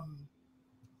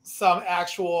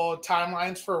actual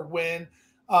timelines for when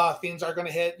things are going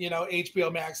to hit,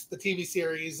 HBO Max, the TV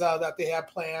series that they have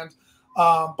planned.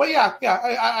 But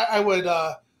I would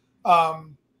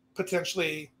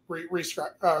potentially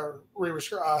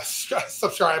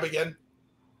subscribe again.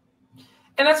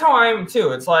 And that's how I am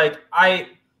too. It's like, I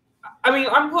mean,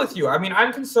 I'm with you. I mean,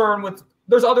 I'm concerned with,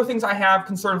 there's other things I have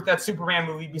concerned with that Superman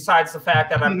movie besides the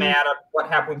fact that I'm mad at what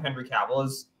happened with Henry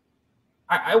Cavill.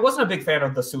 I wasn't a big fan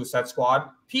of the Suicide Squad.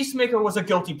 Peacemaker was a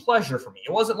guilty pleasure for me.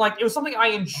 It wasn't like, it was something I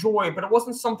enjoyed, but it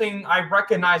wasn't something I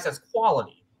recognized as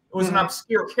quality. It was an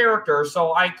obscure character,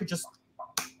 so I could just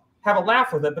have a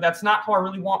laugh with it, but that's not how I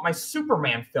really want my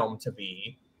Superman film to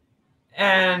be.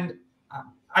 And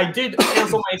I did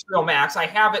cancel my HBO Max. I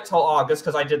have it till August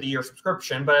because I did the year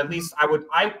subscription, but at least I would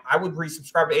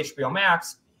resubscribe to HBO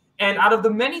Max. And out of the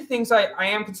many things I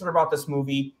am concerned about this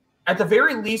movie, at the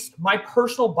very least, my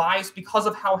personal bias because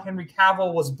of how Henry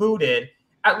Cavill was booted,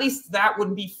 at least that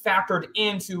would be factored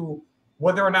into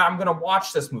whether or not I'm going to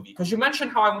watch this movie. Because you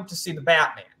mentioned how I went to see the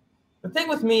Batman. The thing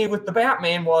with me with the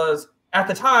Batman was, at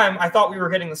the time, I thought we were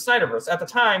getting the Snyderverse. At the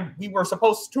time, we were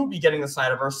supposed to be getting the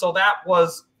Snyderverse, so that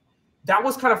was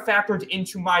kind of factored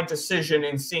into my decision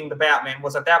in seeing the Batman,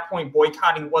 was at that point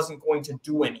boycotting wasn't going to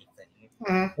do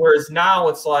anything. Whereas now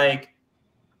it's like,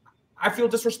 I feel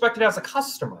disrespected as a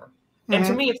customer. And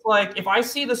to me, it's like, if I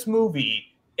see this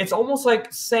movie, it's almost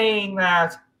like saying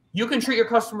that you can treat your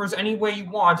customers any way you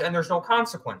want and there's no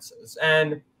consequences.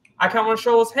 And I kind of want to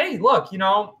show us, hey, look, you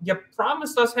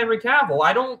promised us Henry Cavill.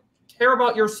 I don't care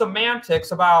about your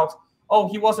semantics about, oh,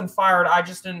 he wasn't fired, I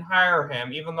just didn't hire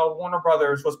him, even though Warner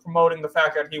Brothers was promoting the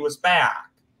fact that he was back.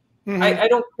 I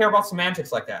don't care about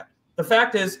semantics like that. The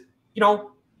fact is,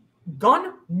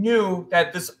 Gunn knew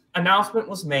that this announcement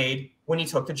was made when he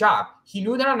took the job. He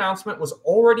knew that announcement was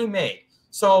already made.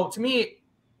 So to me,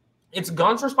 it's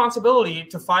Gunn's responsibility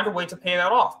to find a way to pay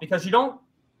that off, because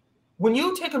when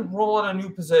you take a role at a new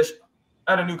position,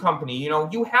 at a new company,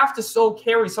 you have to still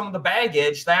carry some of the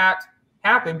baggage that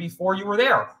happened before you were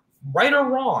there. Right or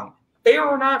wrong, fair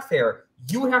or not fair,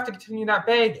 you have to continue that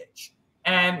baggage.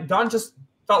 And Gunn just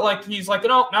felt like he's like,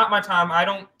 no, not my time. I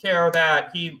don't care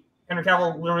that Henry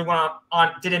Cavill literally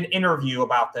went did an interview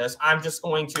about this. I'm just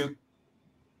going to.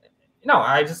 No,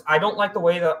 I don't like the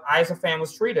way that I as a fan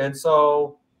was treated.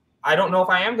 So I don't know if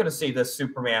I am going to see this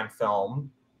Superman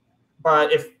film.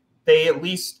 But if they at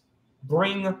least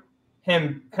bring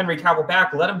Henry Cavill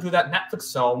back, let him do that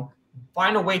Netflix film,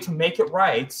 find a way to make it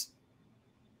right,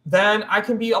 then I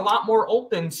can be a lot more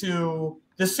open to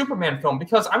this Superman film.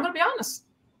 Because I'm going to be honest,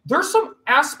 there's some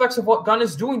aspects of what Gunn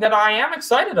is doing that I am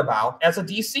excited about as a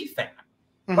DC fan.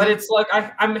 Mm-hmm. But it's like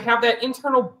I have that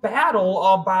internal battle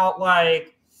about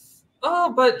like,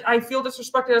 oh, but I feel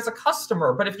disrespected as a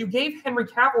customer. But if you gave Henry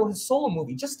Cavill his solo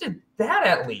movie, just did that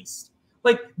at least.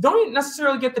 Like, don't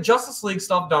necessarily get the Justice League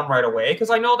stuff done right away,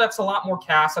 because I know that's a lot more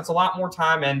cast, that's a lot more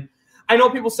time. And I know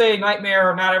people say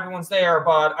Nightmare, not everyone's there,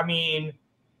 but I mean,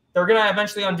 they're going to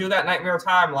eventually undo that Nightmare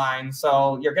timeline,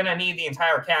 so you're going to need the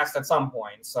entire cast at some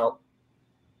point. So,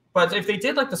 but if they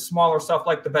did like the smaller stuff,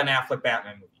 like the Ben Affleck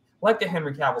Batman movie, like the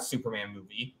Henry Cavill Superman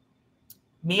movie,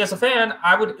 me as a fan,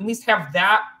 I would at least have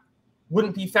that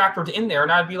wouldn't be factored in there,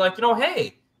 and I'd be like,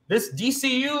 hey, this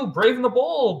DCU, Brave and the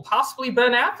Bold, possibly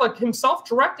Ben Affleck himself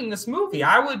directing this movie.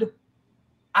 I would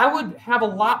have a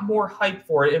lot more hype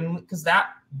for it, and because that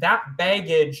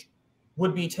baggage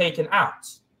would be taken out.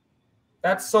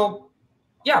 That's why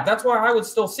I would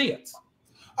still see it.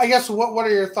 I guess what are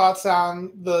your thoughts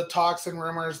on the talks and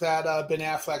rumors that Ben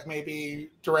Affleck may be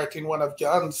directing one of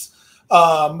Gunn's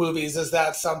movies? Is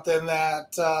that something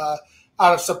that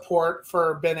out of support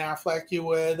for Ben Affleck you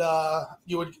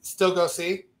would still go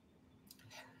see?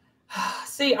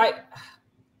 See,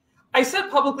 I said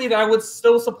publicly that I would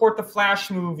still support the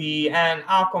Flash movie and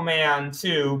Aquaman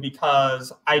too,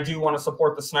 because I do want to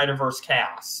support the Snyderverse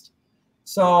cast.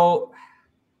 So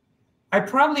I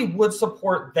probably would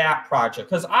support that project,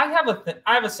 because I have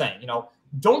a saying,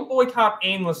 don't boycott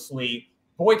aimlessly,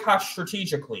 boycott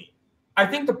strategically. I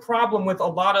think the problem with a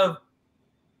lot of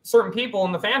certain people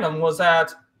in the fandom was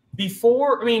that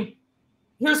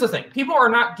here's the thing. People are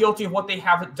not guilty of what they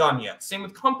haven't done yet. Same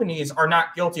with companies are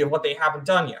not guilty of what they haven't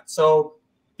done yet. So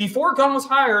before Gunn was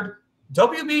hired,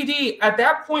 WBD at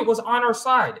that point was on our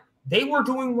side. They were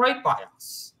doing right by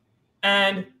us.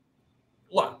 And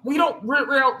look, we don't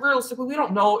realistically, we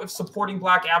don't know if supporting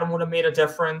Black Adam would have made a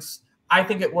difference. I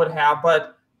think it would have,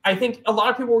 but I think a lot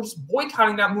of people were just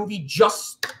boycotting that movie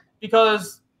just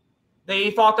because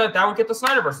they thought that would get the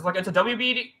Snyderverse. It's like, it's a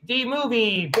WBD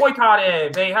movie, boycott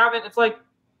it. They haven't. It's like,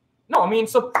 no,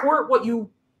 support what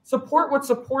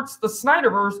supports the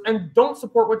Snyderverse, and don't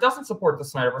support what doesn't support the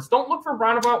Snyderverse. Don't look for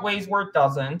roundabout ways where it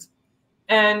doesn't.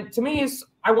 And to me,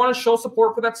 I want to show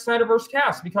support for that Snyderverse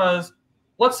cast, because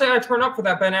let's say I turn up for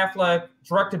that Ben Affleck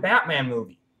directed Batman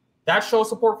movie. That shows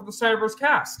support for the Snyderverse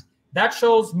cast. That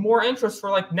shows more interest for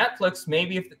like Netflix.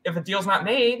 Maybe if a deal's not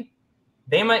made,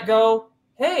 they might go,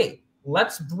 hey,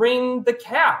 let's bring the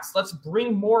cast. Let's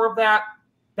bring more of that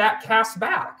cast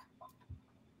back.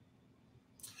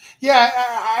 Yeah,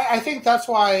 I think that's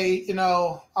why,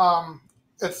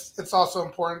 it's also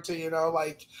important to,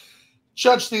 like,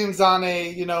 judge things on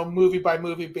a, movie by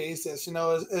movie basis.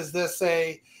 Is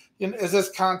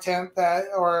this content that,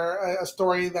 or a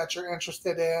story that you're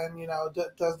interested in?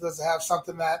 Does it have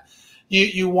something that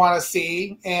you want to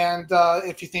see? And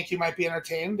if you think you might be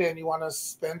entertained and you want to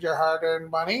spend your hard-earned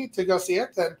money to go see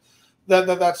it, then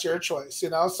that's your choice,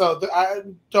 So I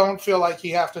don't feel like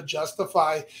you have to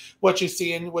justify what you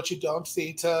see and what you don't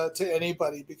see to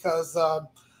anybody, because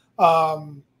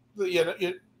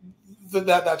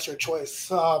that's your choice.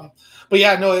 But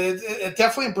yeah, no, it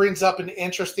definitely brings up an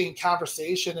interesting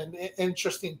conversation and an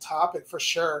interesting topic for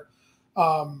sure.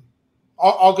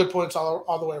 All good points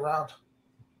all the way around.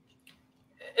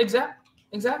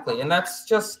 Exactly, and that's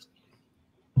just,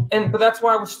 but that's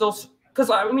why we're still. Because,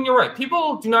 you're right.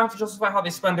 People do not have to justify how they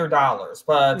spend their dollars.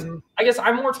 But mm-hmm. I guess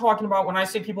I'm more talking about when I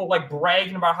see people, like,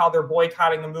 bragging about how they're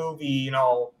boycotting the movie,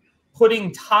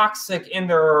 putting toxic in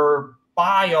their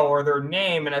bio or their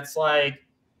name. And it's like,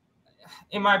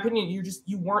 in my opinion,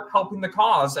 you weren't helping the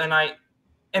cause. And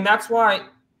that's why,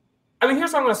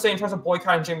 here's what I'm going to say in terms of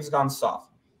boycotting James Gunn stuff.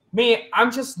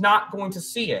 I'm just not going to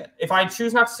see it. If I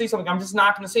choose not to see something, I'm just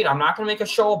not going to see it. I'm not going to make a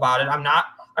show about it.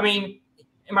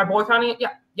 Am I boycotting it?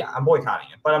 Yeah, I'm boycotting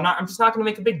it, but I'm just not going to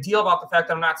make a big deal about the fact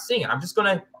that I'm not seeing it. I'm just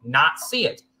going to not see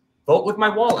it. Vote with my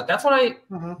wallet. That's what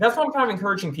that's what I'm kind of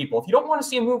encouraging people. If you don't want to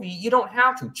see a movie, you don't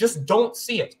have to. Just don't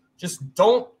see it. Just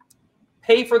don't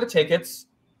pay for the tickets.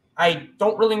 I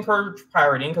don't really encourage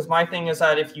pirating, because my thing is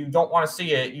that if you don't want to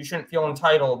see it, you shouldn't feel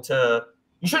entitled to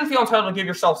give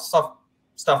yourself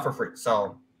stuff for free.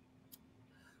 So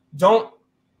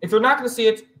if you're not going to see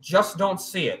it, just don't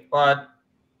see it. But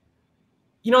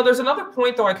There's another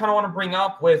point, though, I kind of want to bring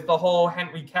up with the whole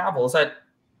Henry Cavill is that,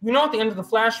 at the end of the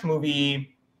Flash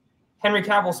movie, Henry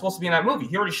Cavill is supposed to be in that movie.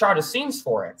 He already shot his scenes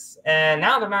for it. And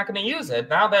now they're not going to use it.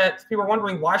 Now that people are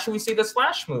wondering, why should we see this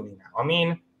Flash movie now? I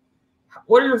mean,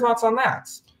 what are your thoughts on that?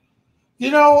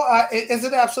 Is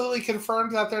it absolutely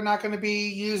confirmed that they're not going to be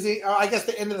using, I guess,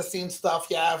 the end of the scene stuff?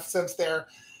 Yeah, since they're,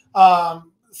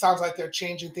 sounds like they're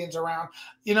changing things around.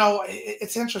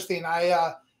 It's interesting.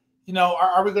 Are we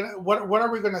going to, what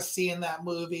are we going to see in that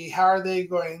movie? How are they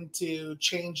going to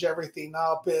change everything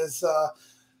up is,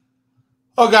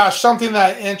 something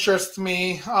that interests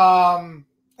me.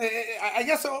 I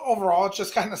guess overall, it's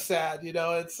just kind of sad.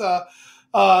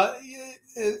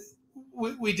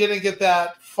 We didn't get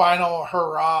that final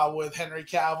hurrah with Henry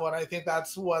Cavill, and I think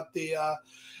that's what the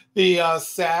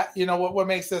sad, what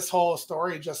makes this whole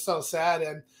story just so sad,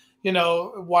 and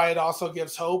why it also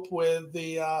gives hope with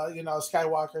the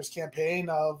Skiiwalker's campaign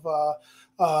of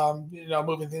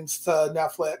moving things to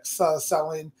Netflix,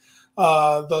 selling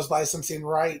those licensing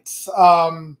rights.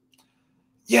 I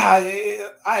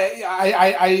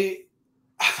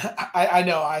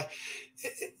know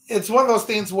it's one of those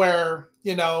things where,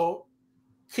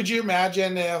 could you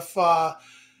imagine if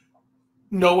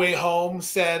No Way Home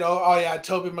said, oh yeah,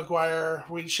 Tobey Maguire,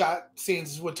 we shot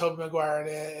scenes with Tobey Maguire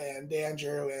and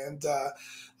Andrew, and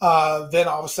then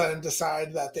all of a sudden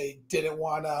decide that they didn't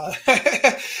want to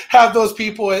have those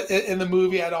people in the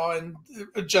movie at all, and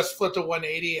just flipped a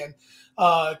 180 and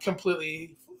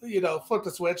completely, flip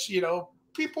the switch,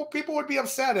 people would be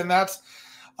upset. And that's,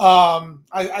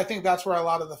 I think that's where a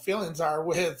lot of the feelings are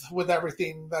with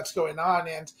everything that's going on.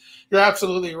 And you're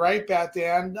absolutely right, Bat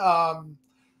Dan.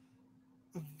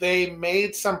 They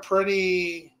made some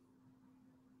pretty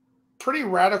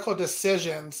radical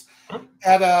decisions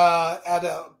at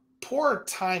a poor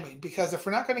timing, because if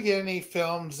we're not going to get any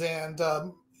films and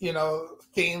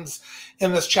things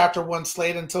in this chapter 1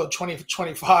 slate until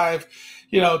 2025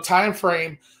 time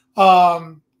frame,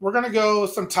 we're going to go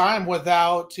some time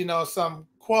without some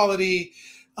quality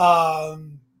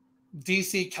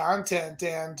DC content.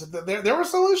 And there were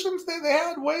solutions. They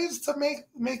had ways to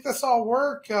make this all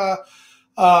work,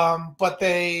 but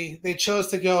they chose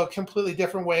to go a completely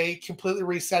different way, completely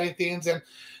resetting things. And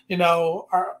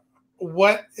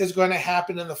what is going to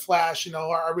happen in the Flash?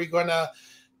 Are we going to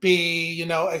be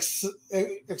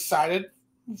excited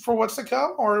for what's to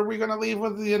come, or are we going to leave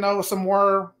with some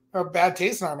more bad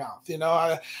taste in our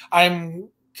mouth? I'm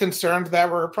concerned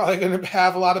that we're probably going to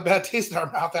have a lot of bad taste in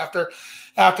our mouth after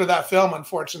that film,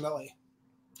 unfortunately.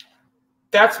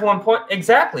 That's one point.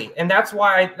 Exactly. And that's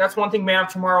one thing Man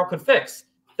of Tomorrow could fix.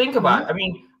 Think about it. I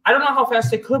mean, I don't know how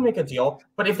fast they could make a deal,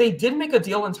 but if they did make a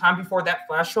deal in time before that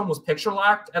Flash film was picture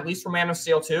locked, at least for Man of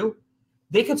Steel 2,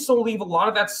 they could still leave a lot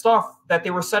of that stuff that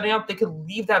they were setting up. They could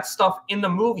leave that stuff in the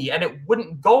movie, and it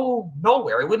wouldn't go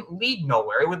nowhere. It wouldn't lead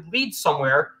nowhere. It would lead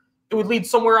somewhere. It would lead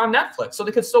somewhere on Netflix. So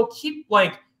they could still keep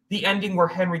the ending where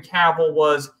Henry Cavill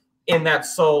was in that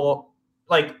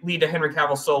lead to Henry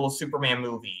Cavill's solo Superman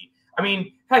movie. I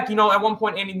mean, heck, at one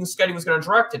point Andy Muschietti was going to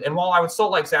direct it. And while I would still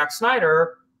like Zack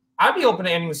Snyder, I'd be open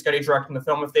to Andy Muschietti directing the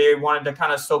film if they wanted to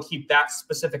kind of still keep that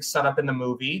specific setup in the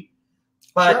movie.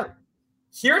 But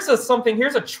here's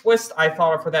a twist I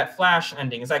thought of for that Flash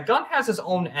ending, is that Gunn has his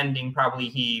own ending, probably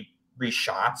he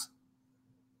reshot.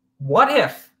 What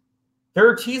if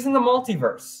they're teasing the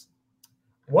multiverse?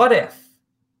 What if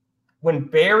when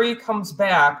Barry comes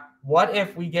back, what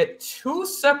if we get 2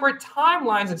 separate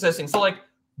timelines existing? So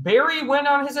Barry went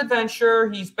on his adventure,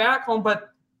 he's back home, but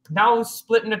now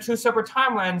split into 2 separate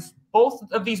timelines. Both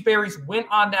of these Barrys went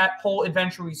on that whole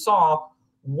adventure we saw.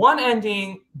 One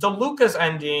ending, DeLuca's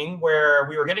ending, where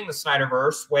we were getting the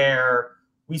Snyderverse, where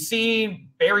we see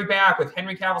Barry back with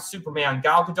Henry Cavill Superman,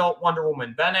 Gal Gadot Wonder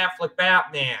Woman, Ben Affleck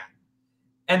Batman.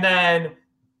 And then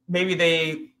maybe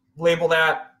they label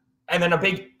that, and then a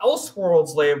big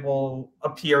Elseworlds label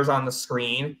appears on the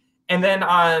screen. And then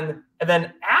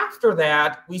after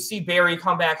that, we see Barry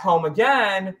come back home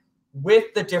again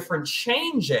with the different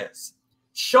changes,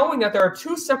 showing that there are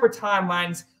 2 separate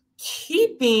timelines,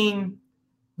 keeping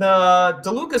the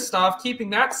DeLuca stuff, keeping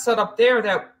that set up there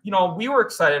that, we were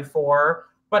excited for,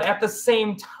 but at the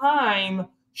same time,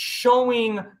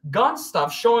 showing Gunn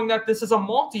stuff, showing that this is a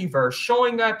multiverse,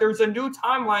 showing that there's a new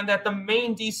timeline that the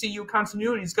main DCU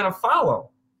continuity is going to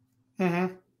follow.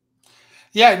 Mm-hmm.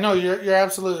 Yeah, no, you're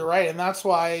absolutely right. And that's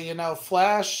why,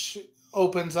 Flash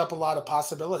opens up a lot of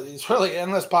possibilities, really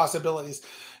endless possibilities.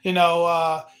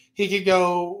 He could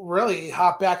go really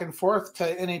hop back and forth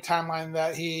to any timeline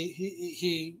that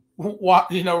he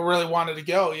really wanted to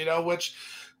go,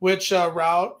 which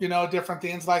route, different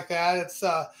things like that. It's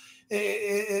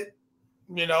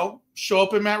show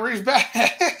up in Matt Reeves' back.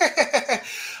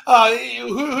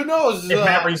 Who knows? If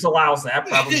Matt Reeves allows that,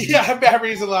 probably. Yeah, Matt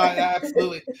Reeves allows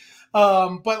absolutely.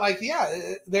 But like,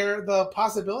 yeah, the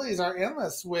possibilities are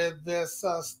endless with this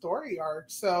story arc.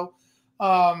 So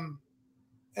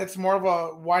it's more of a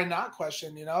why not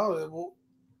question.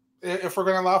 If we're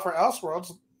going to allow for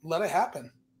Elseworlds, let it happen.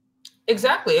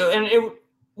 Exactly, and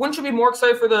wouldn't you be more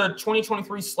excited for the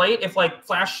 2023 slate if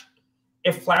Flash and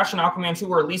Aquaman 2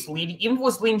 were at least leading, even if it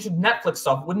was leading to Netflix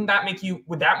stuff? Would that make you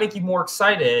more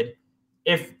excited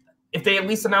if they at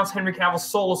least announced Henry Cavill's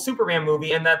solo Superman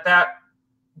movie and that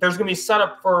there's going to be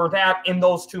setup for that in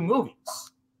those two movies?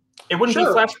 It wouldn't be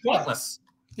Flash pointless.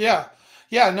 Yeah.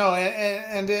 No,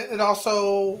 and it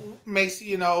also makes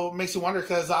you wonder,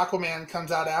 because Aquaman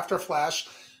comes out after Flash,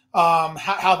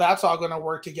 how that's all going to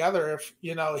work together if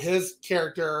his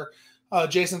character,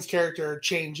 Jason's character,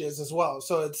 changes as well.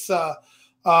 So it's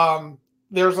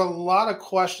there's a lot of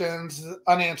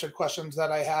unanswered questions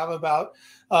that I have about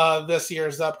this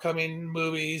year's upcoming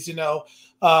movies. Even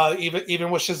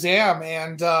with Shazam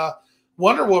and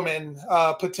Wonder Woman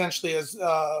potentially as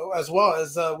well,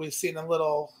 as we've seen in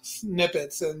little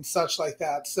snippets and such like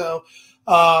that. So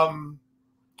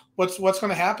what's going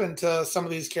to happen to some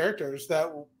of these characters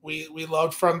that we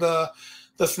loved from the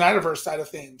Snyderverse side of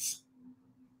things?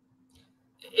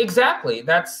 Exactly.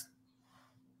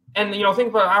 And think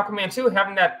about Aquaman 2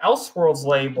 having that Elseworlds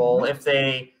label. Mm-hmm. If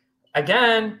they,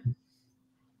 again,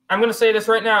 I'm going to say this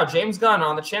right now, James Gunn,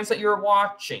 on the chance that you're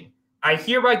watching, I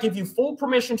hereby give you full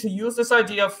permission to use this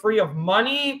idea free of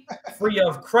money, free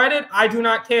of credit. I do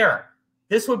not care.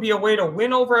 This would be a way to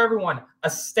win over everyone.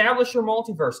 Establish your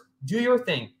multiverse. Do your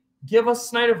thing. Give us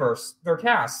Snyderverse, their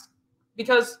cast.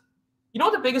 Because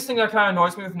the biggest thing that kind of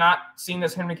annoys me with not seeing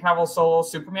this Henry Cavill solo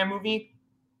Superman movie?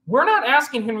 We're not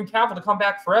asking Henry Cavill to come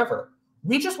back forever.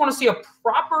 We just want to see a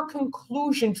proper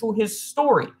conclusion to his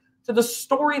story, to the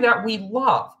story that we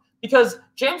love. Because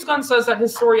James Gunn says that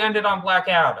his story ended on Black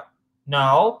Adam.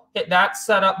 No, that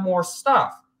set up more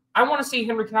stuff. I want to see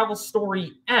Henry Cavill's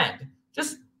story end.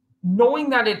 Just knowing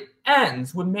that it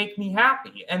ends would make me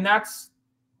happy. And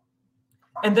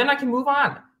then I can move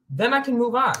on.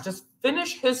 Just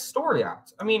finish his story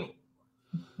out. I mean,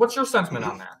 what's your sentiment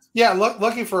on that? Yeah,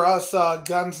 lucky for us,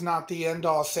 Gunn's not the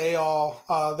end-all,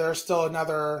 say-all. There's still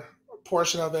another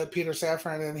portion of it, Peter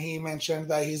Safran, and he mentioned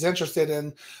that he's interested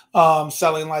in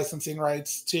selling licensing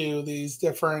rights to these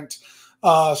different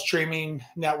streaming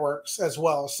networks as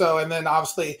well. So, and then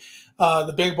obviously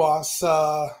the big boss,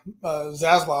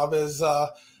 Zaslav, is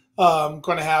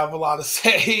going to have a lot of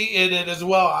say in it as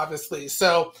well, obviously.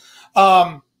 So,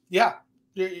 yeah,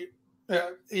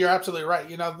 you're absolutely right.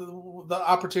 The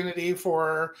opportunity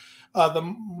for the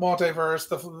multiverse,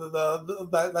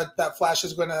 that Flash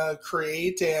is going to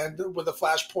create, and with the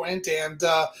Flashpoint, and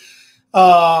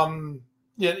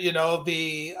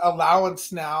the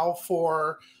allowance now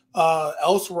for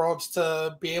Elseworlds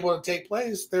to be able to take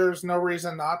place, there's no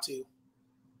reason not to.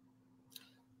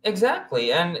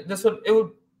 Exactly, and this would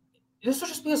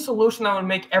just be a solution that would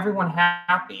make everyone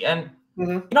happy. And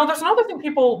there's another thing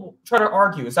people try to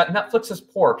argue is that Netflix is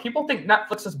poor. People think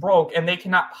Netflix is broke and they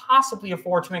cannot possibly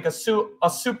afford to make a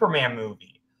Superman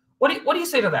movie. What do you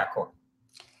say to that, Corey?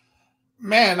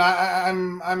 Man,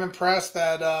 I'm impressed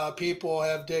that people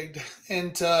have digged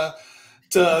into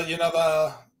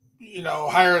the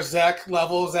higher exec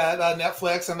levels at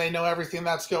Netflix, and they know everything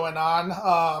that's going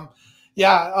on.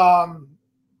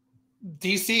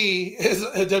 DC is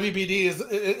WBD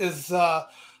is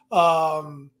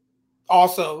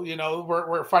also,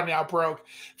 we're finding out broke.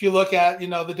 If you look at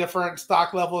the different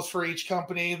stock levels for each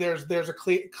company, there's a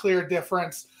clear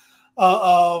difference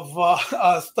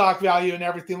of stock value and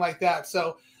everything like that.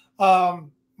 So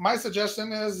my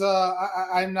suggestion is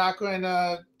I'm not going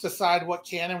to decide what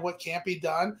can and what can't be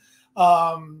done.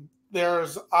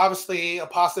 There's obviously a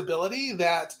possibility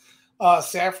that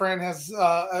Safran has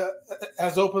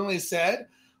openly said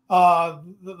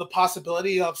the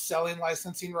possibility of selling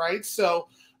licensing rights. So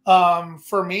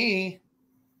for me,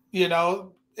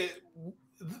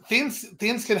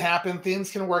 things can happen,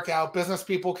 things can work out, business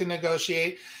people can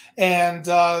negotiate, and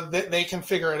they can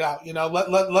figure it out.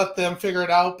 Let them figure it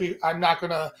out. I'm not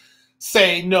going to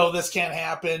say no, this can't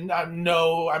happen. I'm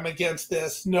against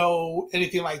this. No,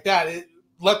 anything like that.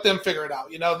 Let them figure it out.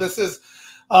 This is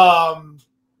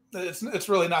it's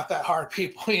really not that hard,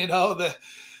 people.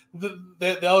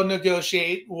 They'll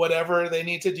negotiate whatever they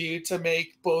need to do to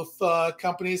make both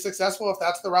companies successful if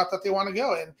that's the route that they want to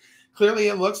go. And clearly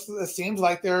it seems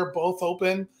like they're both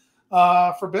open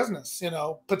for business,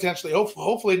 potentially.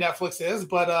 Hopefully Netflix is,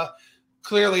 but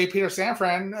clearly Peter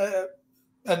Safran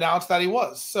announced that he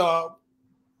was. So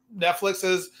Netflix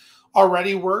has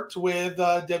already worked with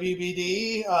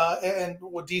WBD and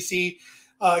with DC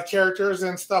characters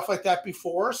and stuff like that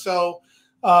before. So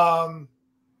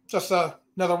just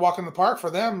another walk in the park for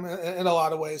them in a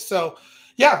lot of ways. So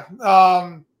yeah,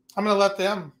 I'm going to let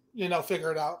them,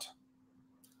 figure it out.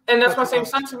 And that's my same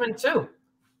sentiment too.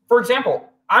 For example,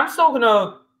 I'm still going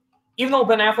to, even though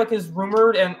Ben Affleck is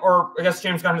rumored, or I guess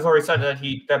James Gunn has already said that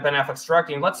Ben Affleck's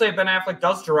directing. Let's say Ben Affleck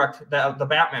does direct the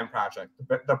Batman project,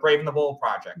 the Brave and the Bold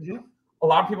project. Mm-hmm. A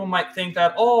lot of people might think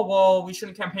that, oh, well, we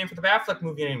shouldn't campaign for the Affleck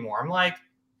movie anymore. I'm like,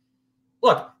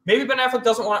 look, maybe Ben Affleck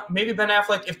doesn't want. Maybe Ben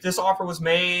Affleck, if this offer was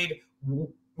made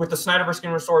with the Snyderverse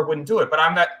getting restored, wouldn't do it. But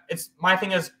my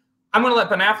thing is, I'm going to let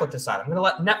Ben Affleck decide. I'm going to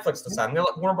let Netflix decide. I'm going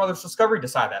to let Warner Brothers Discovery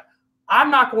decide that.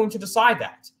 I'm not going to decide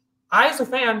that. I, as a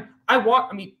fan,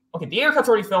 okay, the Air Cut's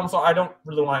already filmed, so I don't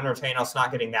really want to entertain us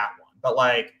not getting that one. But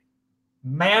like,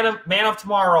 Man of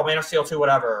Tomorrow, Man of Steel 2,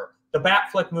 whatever, the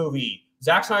Batflick movie,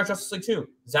 Zack Snyder's Justice League 2,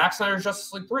 Zack Snyder's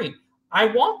Justice League 3. I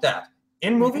want that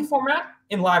in movie format,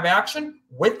 in live action,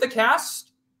 with the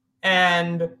cast,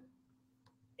 and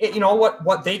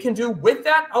what they can do with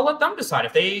that, I'll let them decide.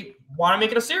 If they want to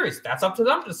make it a series, that's up to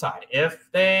them to decide. If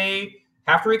they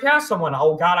have to recast someone,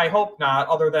 oh God, I hope not.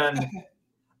 Other than,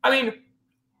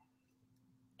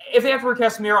 if they have to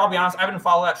recast Mira, I'll be honest, I haven't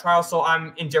followed that trial, so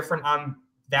I'm indifferent on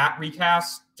that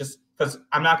recast, just because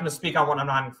I'm not going to speak on what I'm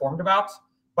not informed about.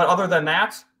 But other than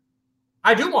that,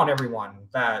 I do want everyone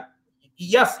that,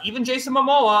 yes, even Jason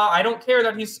Momoa, I don't care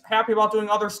that he's happy about doing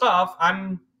other stuff.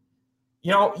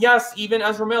 Yes, even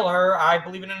Ezra Miller, I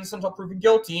believe in innocent until proven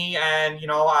guilty. And, if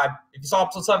you saw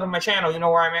episode 7 of my channel, you know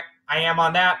where I am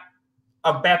on that.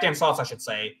 Of Batman Sauce, I should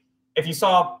say. If you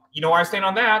saw, where I stand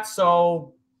on that.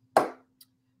 So,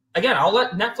 again, I'll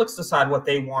let Netflix decide what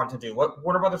they want to do. What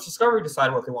Warner Brothers Discovery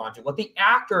decide what they want to do. What the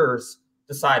actors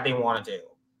decide they want to do.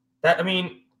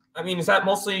 Is that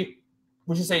mostly,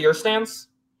 would you say, your stance?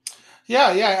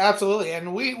 Yeah, absolutely.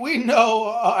 And we know,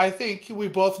 I think we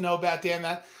both know, Dan,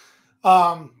 that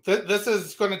this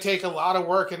is going to take a lot of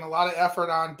work and a lot of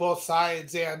effort on both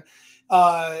sides. And,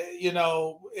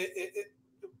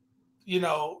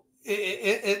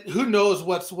 who knows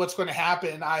what's going to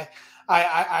happen.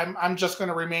 I'm just going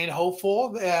to remain hopeful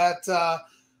that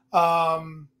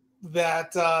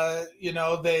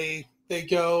they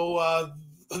go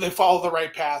they follow the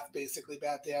right path, basically,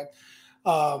 Dan.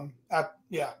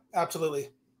 Yeah, absolutely.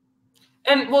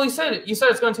 And well, you said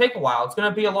it's going to take a while. It's going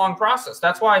to be a long process.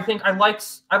 That's why I think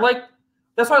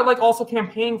that's why I like also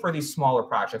campaigning for these smaller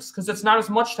projects, because it's not as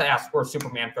much to ask for a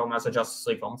Superman film as a Justice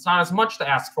League film. It's not as much to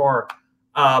ask for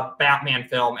a Batman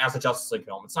film as a Justice League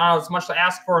film. It's not as much to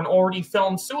ask for an already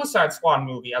filmed Suicide Squad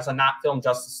movie as a not filmed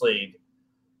Justice League.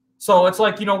 So it's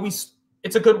like,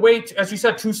 it's a good way to, as you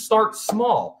said, to start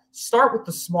small. Start with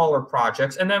the smaller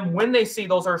projects, and then when they see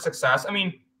those are a success,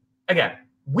 again,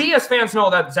 we as fans know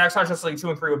that Zack Snyder's Justice League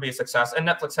 2 and 3 would be a success, and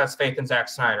Netflix has faith in Zack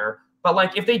Snyder. But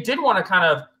like, if they did want to kind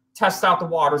of test out the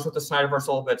waters with the Snyderverse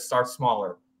a little bit, start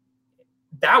smaller,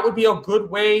 that would be a good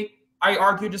way, I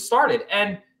argue, to start it.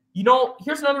 And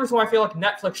here's another reason why I feel like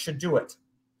Netflix should do it.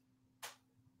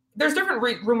 There's different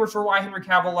rumors for why Henry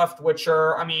Cavill left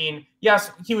Witcher.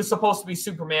 Yes, he was supposed to be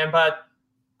Superman, but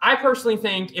I personally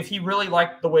think if he really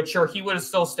liked The Witcher, he would have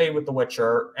still stayed with The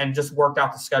Witcher and just worked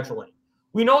out the scheduling.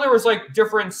 We know there was like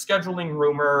different scheduling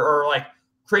rumor or like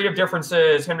creative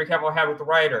differences Henry Cavill had with the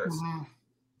writers. Mm-hmm.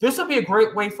 This would be a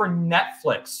great way for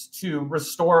Netflix to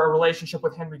restore a relationship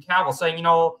with Henry Cavill, saying,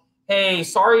 hey,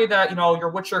 sorry that, your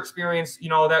Witcher experience,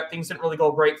 that things didn't really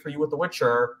go great for you with The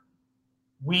Witcher.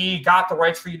 We got the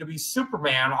rights for you to be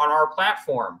Superman on our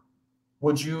platform.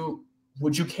 Would you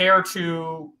care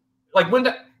to, don't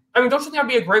you think that'd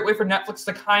be a great way for Netflix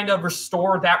to kind of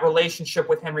restore that relationship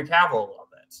with Henry Cavill a little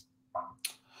bit?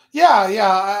 Yeah.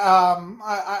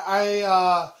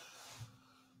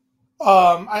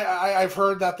 I've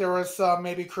heard that there was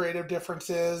maybe creative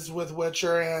differences with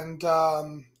Witcher, and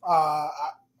I'm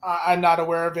not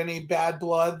aware of any bad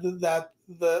blood that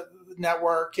the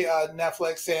network,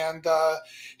 Netflix, and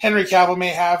Henry Cavill may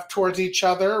have towards each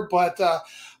other. But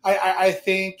I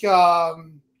think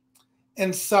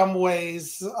in some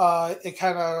ways it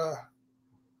kind of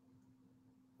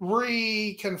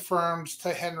reconfirms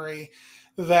to Henry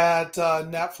that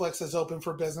Netflix is open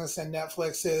for business and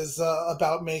Netflix is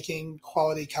about making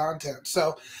quality content.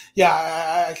 So,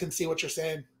 yeah, I can see what you're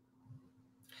saying.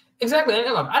 Exactly.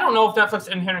 And look, I don't know if Netflix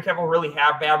and Henry Cavill really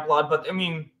have bad blood, but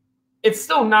it's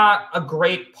still not a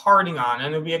great parting on,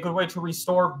 and it would be a good way to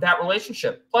restore that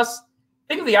relationship. Plus,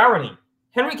 think of the irony.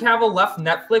 Henry Cavill left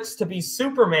Netflix to be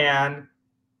Superman,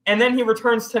 and then he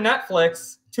returns to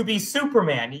Netflix to be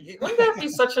Superman. Wouldn't that be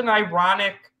such an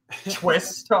ironic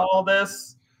twist to all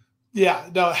this. Yeah,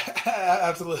 no,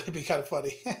 absolutely, it'd be kind of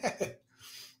funny.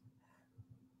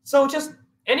 So just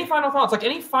any final thoughts, like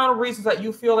any final reasons that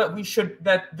you feel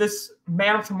that this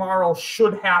Man of Tomorrow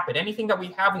should happen? Anything that we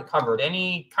haven't covered?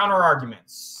 Any counter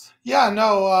arguments? Yeah,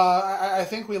 no, I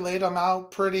think we laid them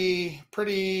out pretty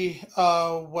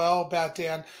well, Bat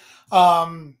Dan.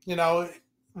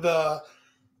 The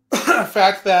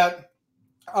fact that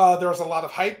there was a lot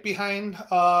of hype behind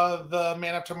the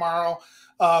Man of Tomorrow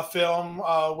film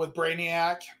with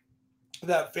Brainiac,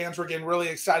 that fans were getting really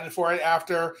excited for it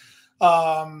after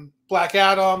Black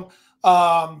Adam.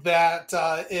 That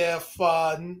if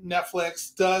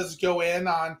Netflix does go in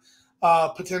on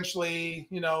potentially,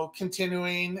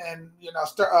 continuing and,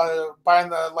 start buying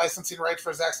the licensing rights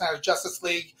for Zack Snyder's Justice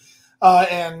League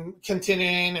and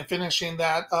continuing and finishing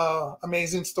that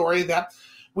amazing story, that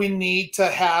we need to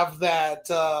have that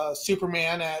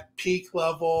Superman at peak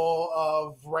level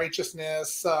of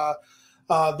righteousness,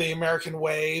 the American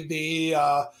way, the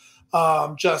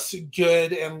just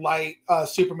good and light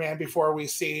Superman before we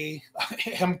see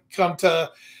him come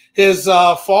to his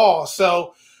fall.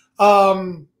 So,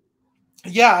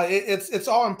 it's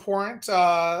all important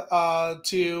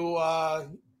to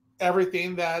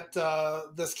everything that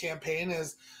this campaign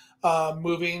is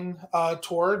moving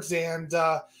towards, and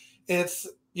it's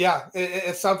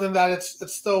something that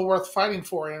it's still worth fighting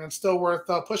for, and it's still worth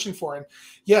pushing for. And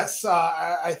yes,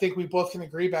 I think we both can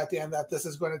agree at the end that this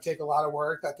is going to take a lot of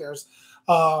work, that there's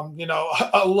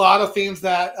a lot of things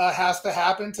that has to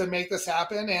happen to make this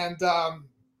happen. And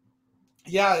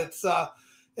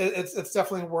it's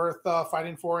definitely worth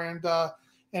fighting for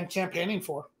and campaigning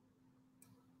for.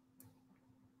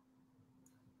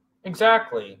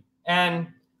 Exactly. And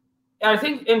I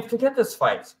think, and to get this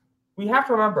fight, we have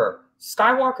to remember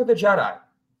Skiiwalker the Jedi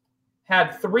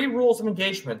had 3 rules of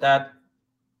engagement that,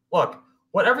 look,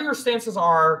 whatever your stances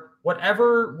are, whether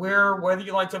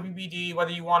you like WBD,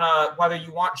 whether you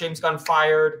want James Gunn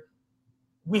fired,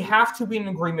 we have to be in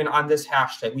agreement on this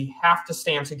hashtag. We have to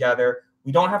stand together.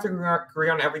 We don't have to agree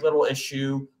on every little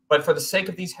issue, but for the sake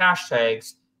of these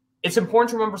hashtags, it's important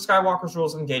to remember Skywalker's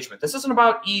rules of engagement. This isn't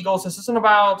about egos. This isn't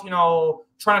about,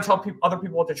 trying to tell other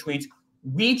people what to tweet.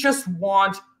 We just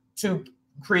want to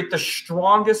create the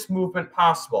strongest movement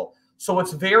possible. So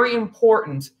it's very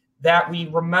important that we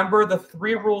remember the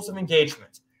 3 rules of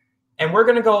engagement. And we're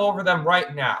going to go over them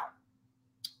right now.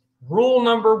 Rule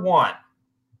number 1,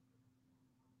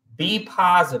 be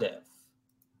positive.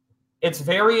 It's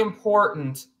very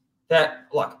important that,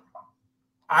 look,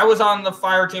 I was on the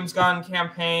Fire James Gunn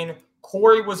campaign.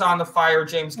 Corey was on the Fire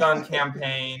James Gunn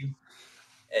campaign.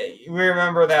 We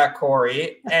remember that,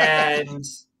 Corey. And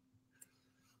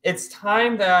it's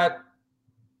time that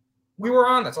we were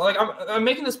on this. Like, I'm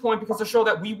making this point because to show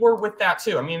that we were with that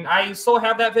too. I mean, I still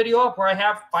have that video up where I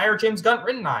have Fire James Gunn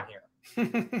written on here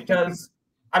because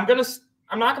I'm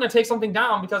not gonna take something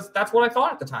down because that's what I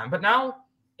thought at the time. But now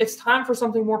it's time for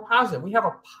something more positive. We have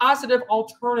a positive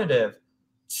alternative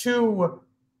to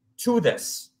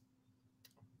this,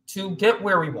 to get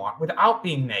where we want without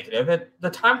being negative. The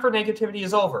time for negativity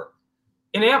is over.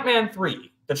 In Ant-Man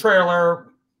 3, the trailer,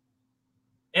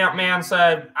 Ant-Man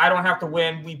said, I don't have to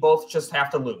win. We both just have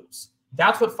to lose.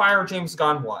 That's what Fire James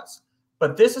Gunn was.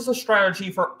 But this is a strategy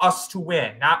for us to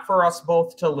win, not for us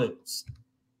both to lose.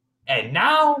 And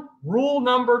now, rule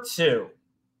number 2.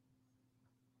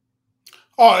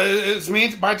 Oh, it's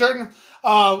my turn? Yep.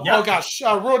 Oh, gosh.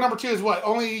 Rule number 2 is what?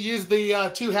 Only use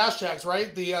the 2 hashtags,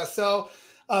 right? The sell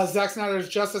Zack Snyder's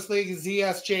Justice League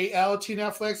ZSJL to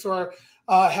Netflix, or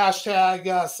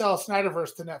hashtag sell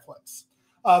Snyderverse to Netflix.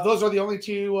 Those are the only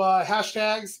 2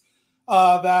 hashtags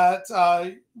that,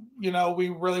 we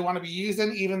really want to be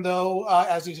using, even though,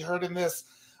 as you heard in this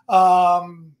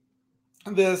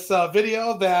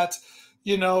video, that,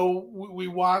 we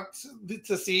want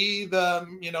to see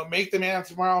make the Man of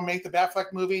Tomorrow, make the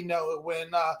Batfleck movie. No,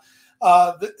 when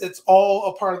it's all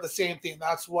a part of the same thing.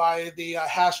 That's why the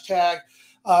hashtag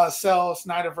sell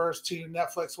Snyderverse to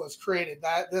Netflix was created.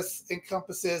 That this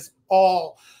encompasses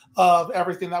all of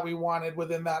everything that we wanted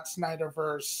within that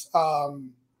Snyderverse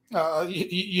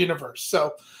universe.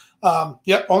 So,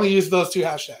 only use those 2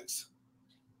 hashtags.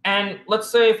 And let's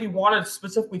say if we wanted to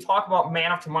specifically talk about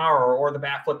Man of Tomorrow or the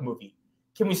Batfleck movie,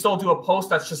 can we still do a post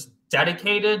that's just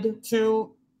dedicated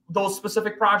to those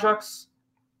specific projects?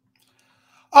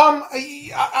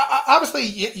 Obviously,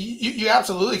 you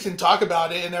absolutely can talk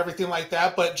about it and everything like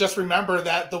that, but just remember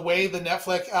that the way the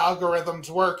Netflix algorithms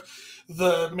work,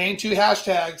 the main 2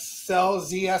 hashtags, sell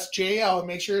ZSJL, and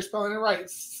make sure you're spelling it right,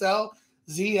 sell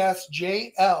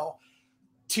ZSJL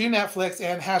to Netflix,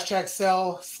 and hashtag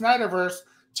sell Snyderverse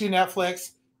to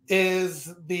Netflix,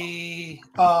 is the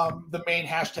main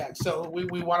hashtag. So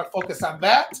we want to focus on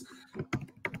that,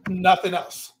 nothing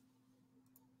else.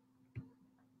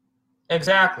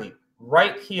 Exactly.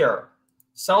 Right here.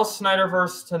 Sell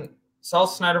Snyderverse to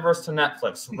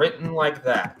Netflix, written like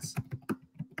that.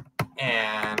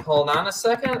 And hold on a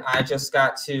second. I just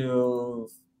got to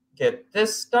get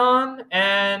this done.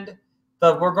 And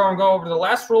we're going to go over the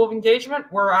last rule of engagement,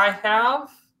 where I have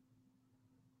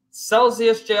sell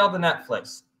ZSJL to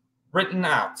Netflix written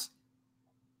out.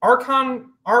 Our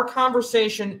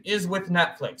conversation is with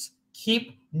Netflix.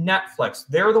 Keep Netflix.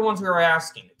 They're the ones we are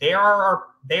asking. They are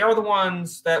the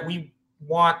ones that we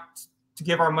want to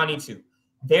give our money to.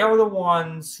 They are the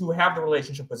ones who have the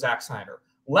relationship with Zack Snyder.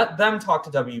 Let them talk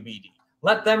to WBD.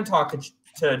 Let them talk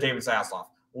to David Zaslav.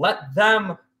 Let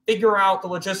them figure out the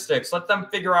logistics. Let them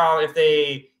figure out if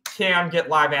they can get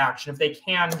live action, if they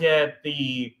can get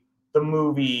the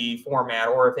movie format,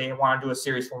 or if they want to do a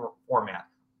series format,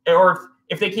 or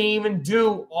if they can even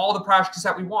do all the projects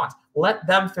that we want. Let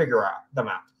them figure them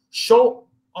out. Show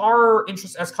our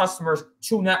interest as customers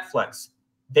to Netflix.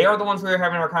 They are the ones we are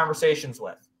having our conversations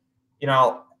with. You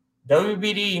know,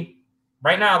 WBD,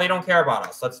 right now, they don't care about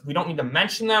us. We don't need to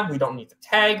mention them. We don't need to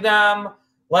tag them.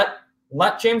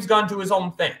 Let James Gunn do his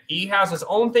own thing. He has his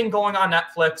own thing going on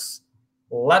Netflix.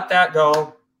 Let that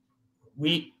go.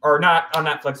 We are not on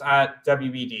Netflix, at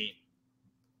WBD.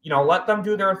 You know, let them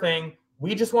do their thing.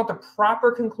 We just want the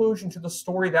proper conclusion to the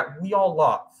story that we all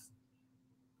love.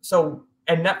 So,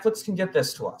 and Netflix can get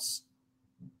this to us.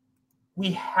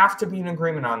 We have to be in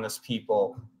agreement on this,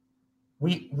 people.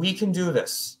 We can do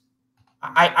this.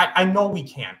 I know we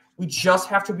can. We just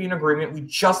have to be in agreement. We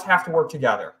just have to work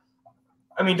together.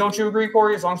 I mean, don't you agree,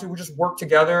 Corey? As long as we just work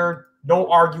together, no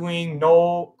arguing,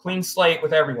 no clean slate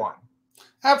with everyone.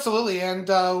 Absolutely, and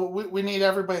we need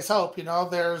everybody's help. You know,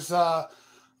 there's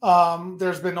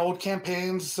been old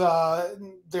campaigns,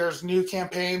 there's new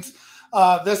campaigns.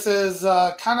 This is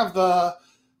kind of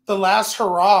the last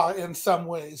hurrah in some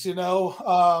ways. You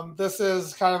know, this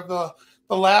is kind of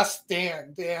the last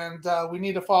stand, and we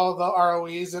need to follow the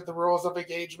ROEs and the rules of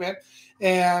engagement,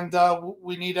 and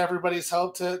we need everybody's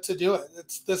help to do it.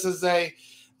 It's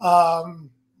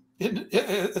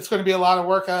going to be a lot of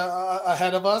work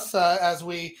ahead of us as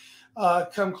we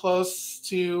come close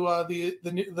to the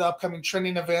upcoming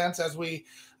trending events, as we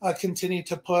continue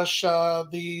to push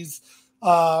these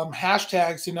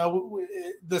hashtags. You know,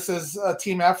 this is a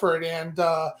team effort, and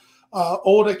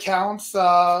old accounts,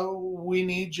 we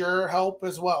need your help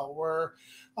as well. We're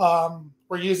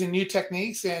using new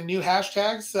techniques and new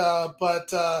hashtags,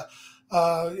 but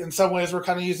in some ways we're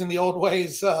kind of using the old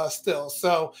ways still.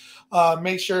 So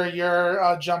make sure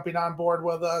you're jumping on board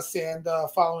with us and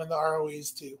following the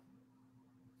ROEs too.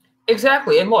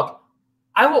 Exactly. And look,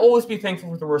 I will always be thankful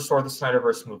for the Restore the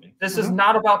Snyderverse movement. This is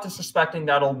not about disrespecting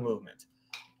that old movement.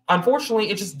 Unfortunately,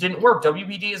 it just didn't work.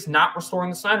 WBD is not restoring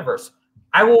the Snyderverse.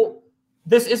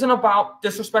 This isn't about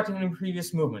disrespecting the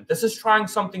previous movement. This is trying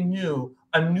something new,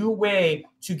 a new way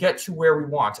to get to where we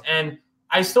want. And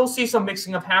I still see some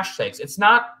mixing of hashtags. It's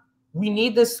not, we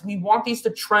need this, we want these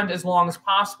to trend as long as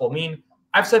possible. I mean,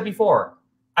 I've said before,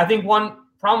 I think one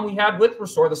problem we had with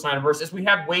Restore the Snyderverse is we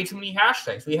had way too many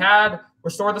hashtags. We had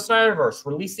Restore the Snyderverse,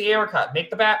 release the Air Cut,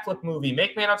 make the Batflip movie,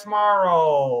 make Man of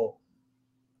Tomorrow,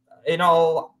 you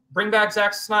know, bring back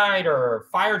Zack Snyder,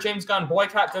 fire James Gunn,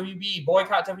 boycott WB,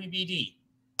 boycott WBD.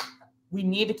 We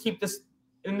need to keep this,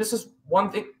 and this is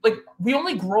one thing, like, we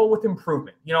only grow with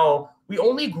improvement. You know, we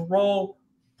only grow.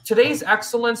 Today's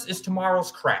excellence is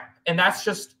tomorrow's crap. And that's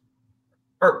just,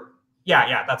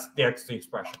 that's the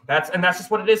expression. That's just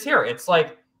what it is here. It's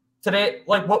like today,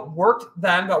 like what worked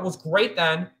then, that was great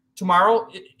then, tomorrow,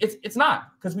 it's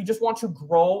not, because we just want to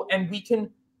grow, and we can,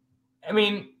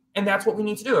 and that's what we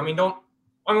need to do.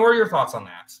 What are your thoughts on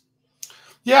that?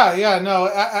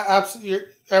 No, absolutely.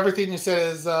 Everything you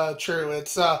said is true.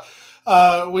 It's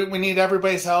we need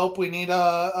everybody's help. We need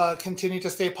to continue to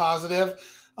stay positive,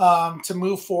 to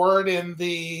move forward in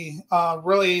the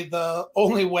really the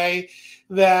only way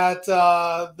that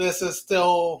this is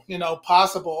still,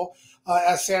 possible,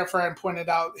 as San Fran pointed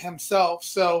out himself.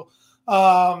 So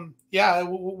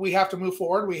we have to move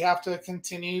forward. We have to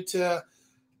continue to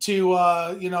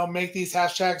make these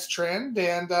hashtags trend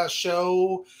and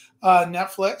show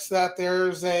Netflix that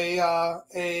there's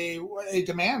a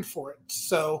demand for it.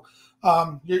 So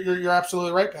you're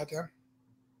absolutely right, Pat Dan.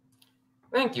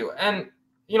 Thank you. And,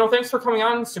 thanks for coming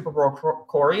on, Super Bro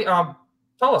Corey. Tell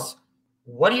us,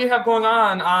 what do you have going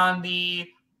on the,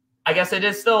 I guess it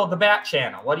is still the Bat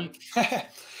channel? What do you...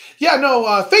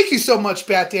 Thank you so much,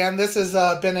 Bat Dan. This has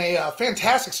been a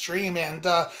fantastic stream, and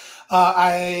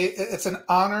It's an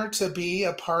honor to be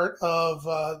a part of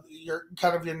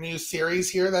your new series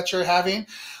here that you're having.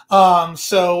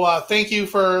 So thank you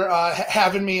for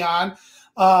having me on.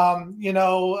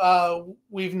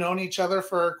 We've known each other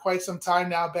for quite some time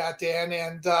now, Bat Dan,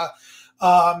 and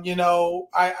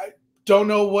I don't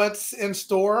know what's in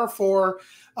store for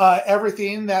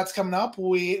everything that's coming up.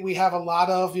 We have a lot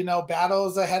of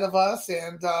battles ahead of us,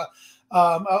 and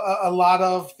a lot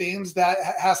of things that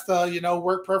has to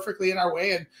work perfectly in our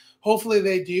way, and hopefully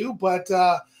they do. But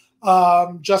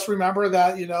just remember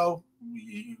that you'll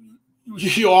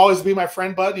always be my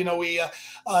friend, bud. It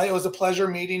was a pleasure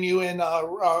meeting you in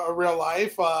real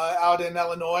life out in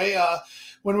Illinois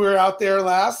when we were out there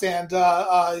last, and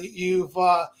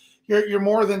you're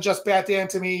more than just Bat Dan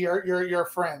to me. You're a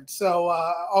friend. So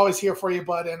always here for you,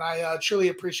 bud, and I truly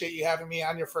appreciate you having me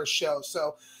on your first show.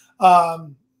 So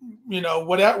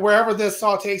wherever this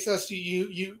all takes us,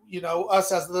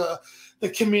 us as the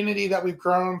community that we've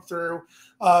grown through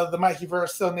the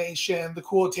Mikeyverse Nation, the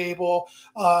Cool Table,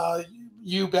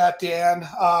 you, Bat Dan,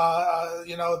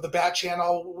 the Bat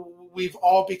Channel, we've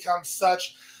all become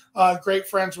such great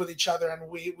friends with each other, and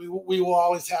we will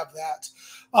always have that.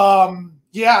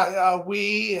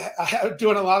 We are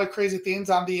doing a lot of crazy things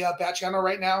on the Bat Channel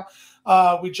right now.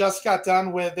 We just got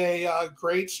done with a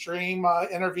great stream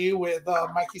interview with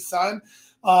Mikey's son,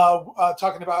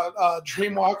 talking about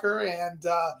Dreamwalker and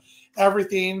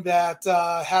everything that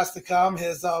has to come,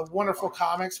 his wonderful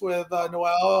comics with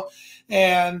Noel,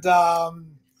 and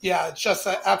it's just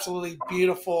an absolutely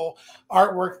beautiful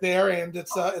artwork there, and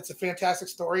it's a fantastic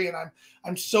story, and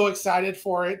I'm so excited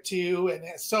for it to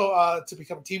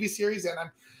become a TV series, and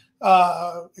I'm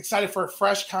excited for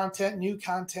fresh content, new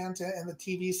content in the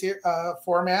TV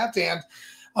format, and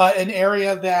an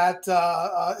area that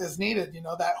is needed.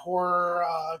 That horror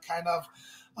kind of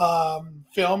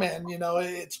film, and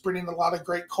it's bringing a lot of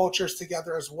great cultures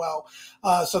together as well.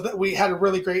 So that we had a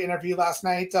really great interview last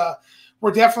night.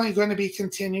 We're definitely going to be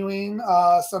continuing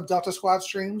some Delta Squad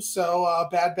streams. So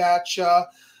Bad Batch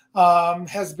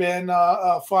has been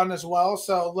fun as well.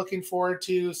 So looking forward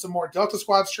to some more Delta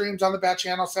Squad streams on the Bat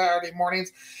Channel Saturday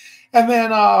mornings. And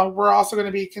then we're also going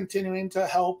to be continuing to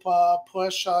help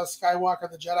push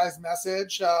Skiiwalker Tha Jedi's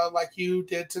message like you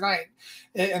did tonight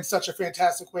in such a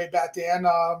fantastic way, Bat Dan,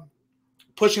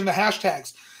 pushing the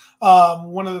hashtags.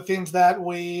 One of the things that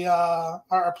we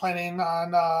are planning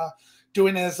on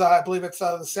doing is, I believe it's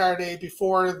the Saturday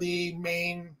before the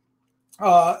main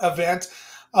event,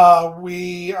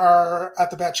 we are at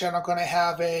the Bat Channel going to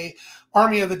have a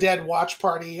Army of the Dead watch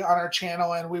party on our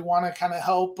channel, and we want to kind of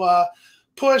help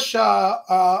push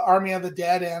Army of the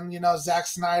Dead and Zack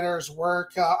Snyder's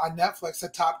work on Netflix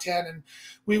at top 10. And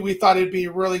we thought it'd be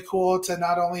really cool to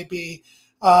not only be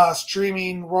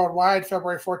streaming worldwide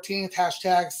February 14th,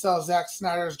 hashtag sell Zack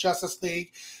Snyder's Justice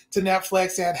League to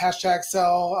Netflix, and hashtag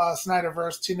sell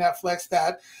Snyderverse to Netflix,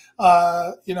 that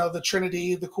the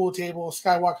Trinity, the Cool Table,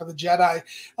 Skiiwalker Tha Jedi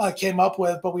came up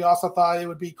with, but we also thought it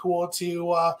would be cool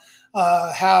to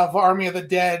have Army of the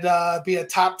Dead be a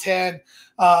top 10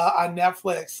 on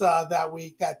Netflix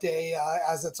that day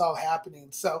as it's all happening.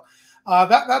 So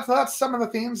that's some of the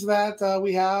things that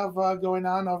we have going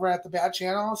on over at the Bat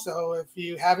Channel. So if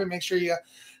you haven't, make sure you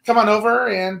come on over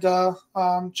and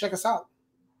check us out.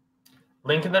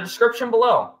 Link in the description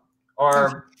below.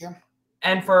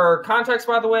 And for context,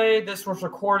 by the way, this was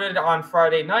recorded on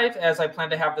Friday night, as I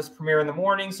plan to have this premiere in the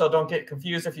morning, so don't get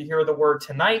confused if you hear the word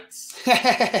tonight.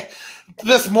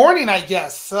 This morning, I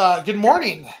guess. Good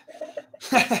morning.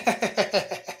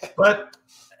 But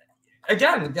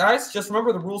again, guys, just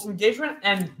remember the rules of engagement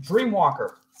and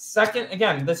Dreamwalker. Second,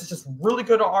 again, this is just really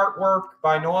good artwork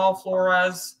by Noel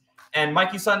Flores, and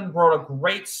Mikey's son wrote a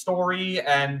great story,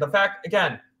 and the fact,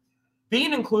 again,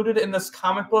 being included in this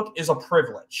comic book is a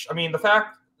privilege. I mean, the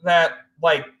fact that,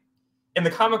 like, in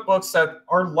the comic books that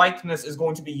our likeness is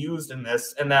going to be used in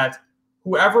this, and that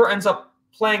whoever ends up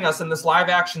playing us in this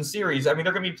live-action series, I mean,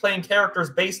 they're going to be playing characters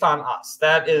based on us.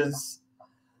 That is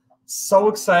so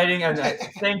exciting, and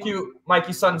thank you,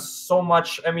 Mikey's son, so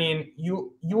much. I mean,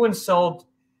 you instilled...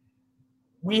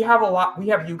 We have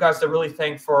you guys to really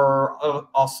thank for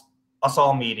us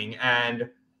all meeting, and...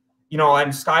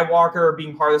 and Skiiwalker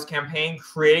being part of this campaign,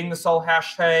 creating the Soul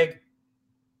hashtag,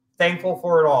 thankful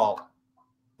for it all.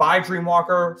 Buy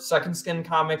Dreamwalker, Second Skin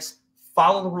Comics,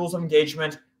 follow the rules of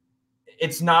engagement.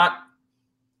 It's not,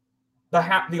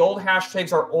 the old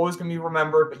hashtags are always going to be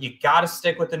remembered, but you got to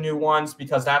stick with the new ones,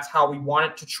 because that's how we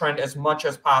want it to trend as much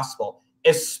as possible,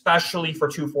 especially for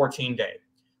 214 Day.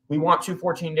 We want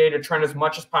 214 Day to trend as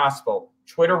much as possible.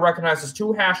 Twitter recognizes 2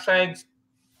 hashtags,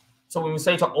 so when we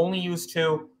say to only use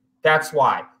 2, that's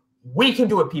why. We can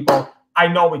do it, people. I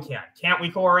know we can. Can't we,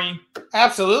 Corey?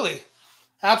 Absolutely.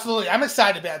 Absolutely. I'm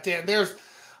excited about it, Dan. There's,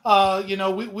 you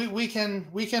know, we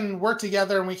can work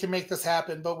together and we can make this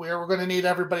happen, but we're going to need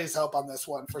everybody's help on this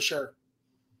one for sure.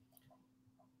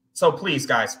 So please,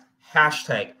 guys,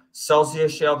 hashtag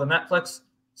Celsius Shale to Netflix,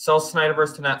 sell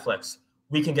Snyderverse to Netflix.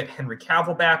 We can get Henry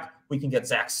Cavill back. We can get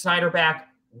Zack Snyder back.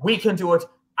 We can do it.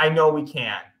 I know we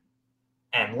can.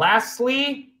 And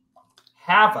lastly,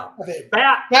 have a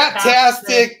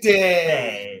fantastic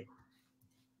day.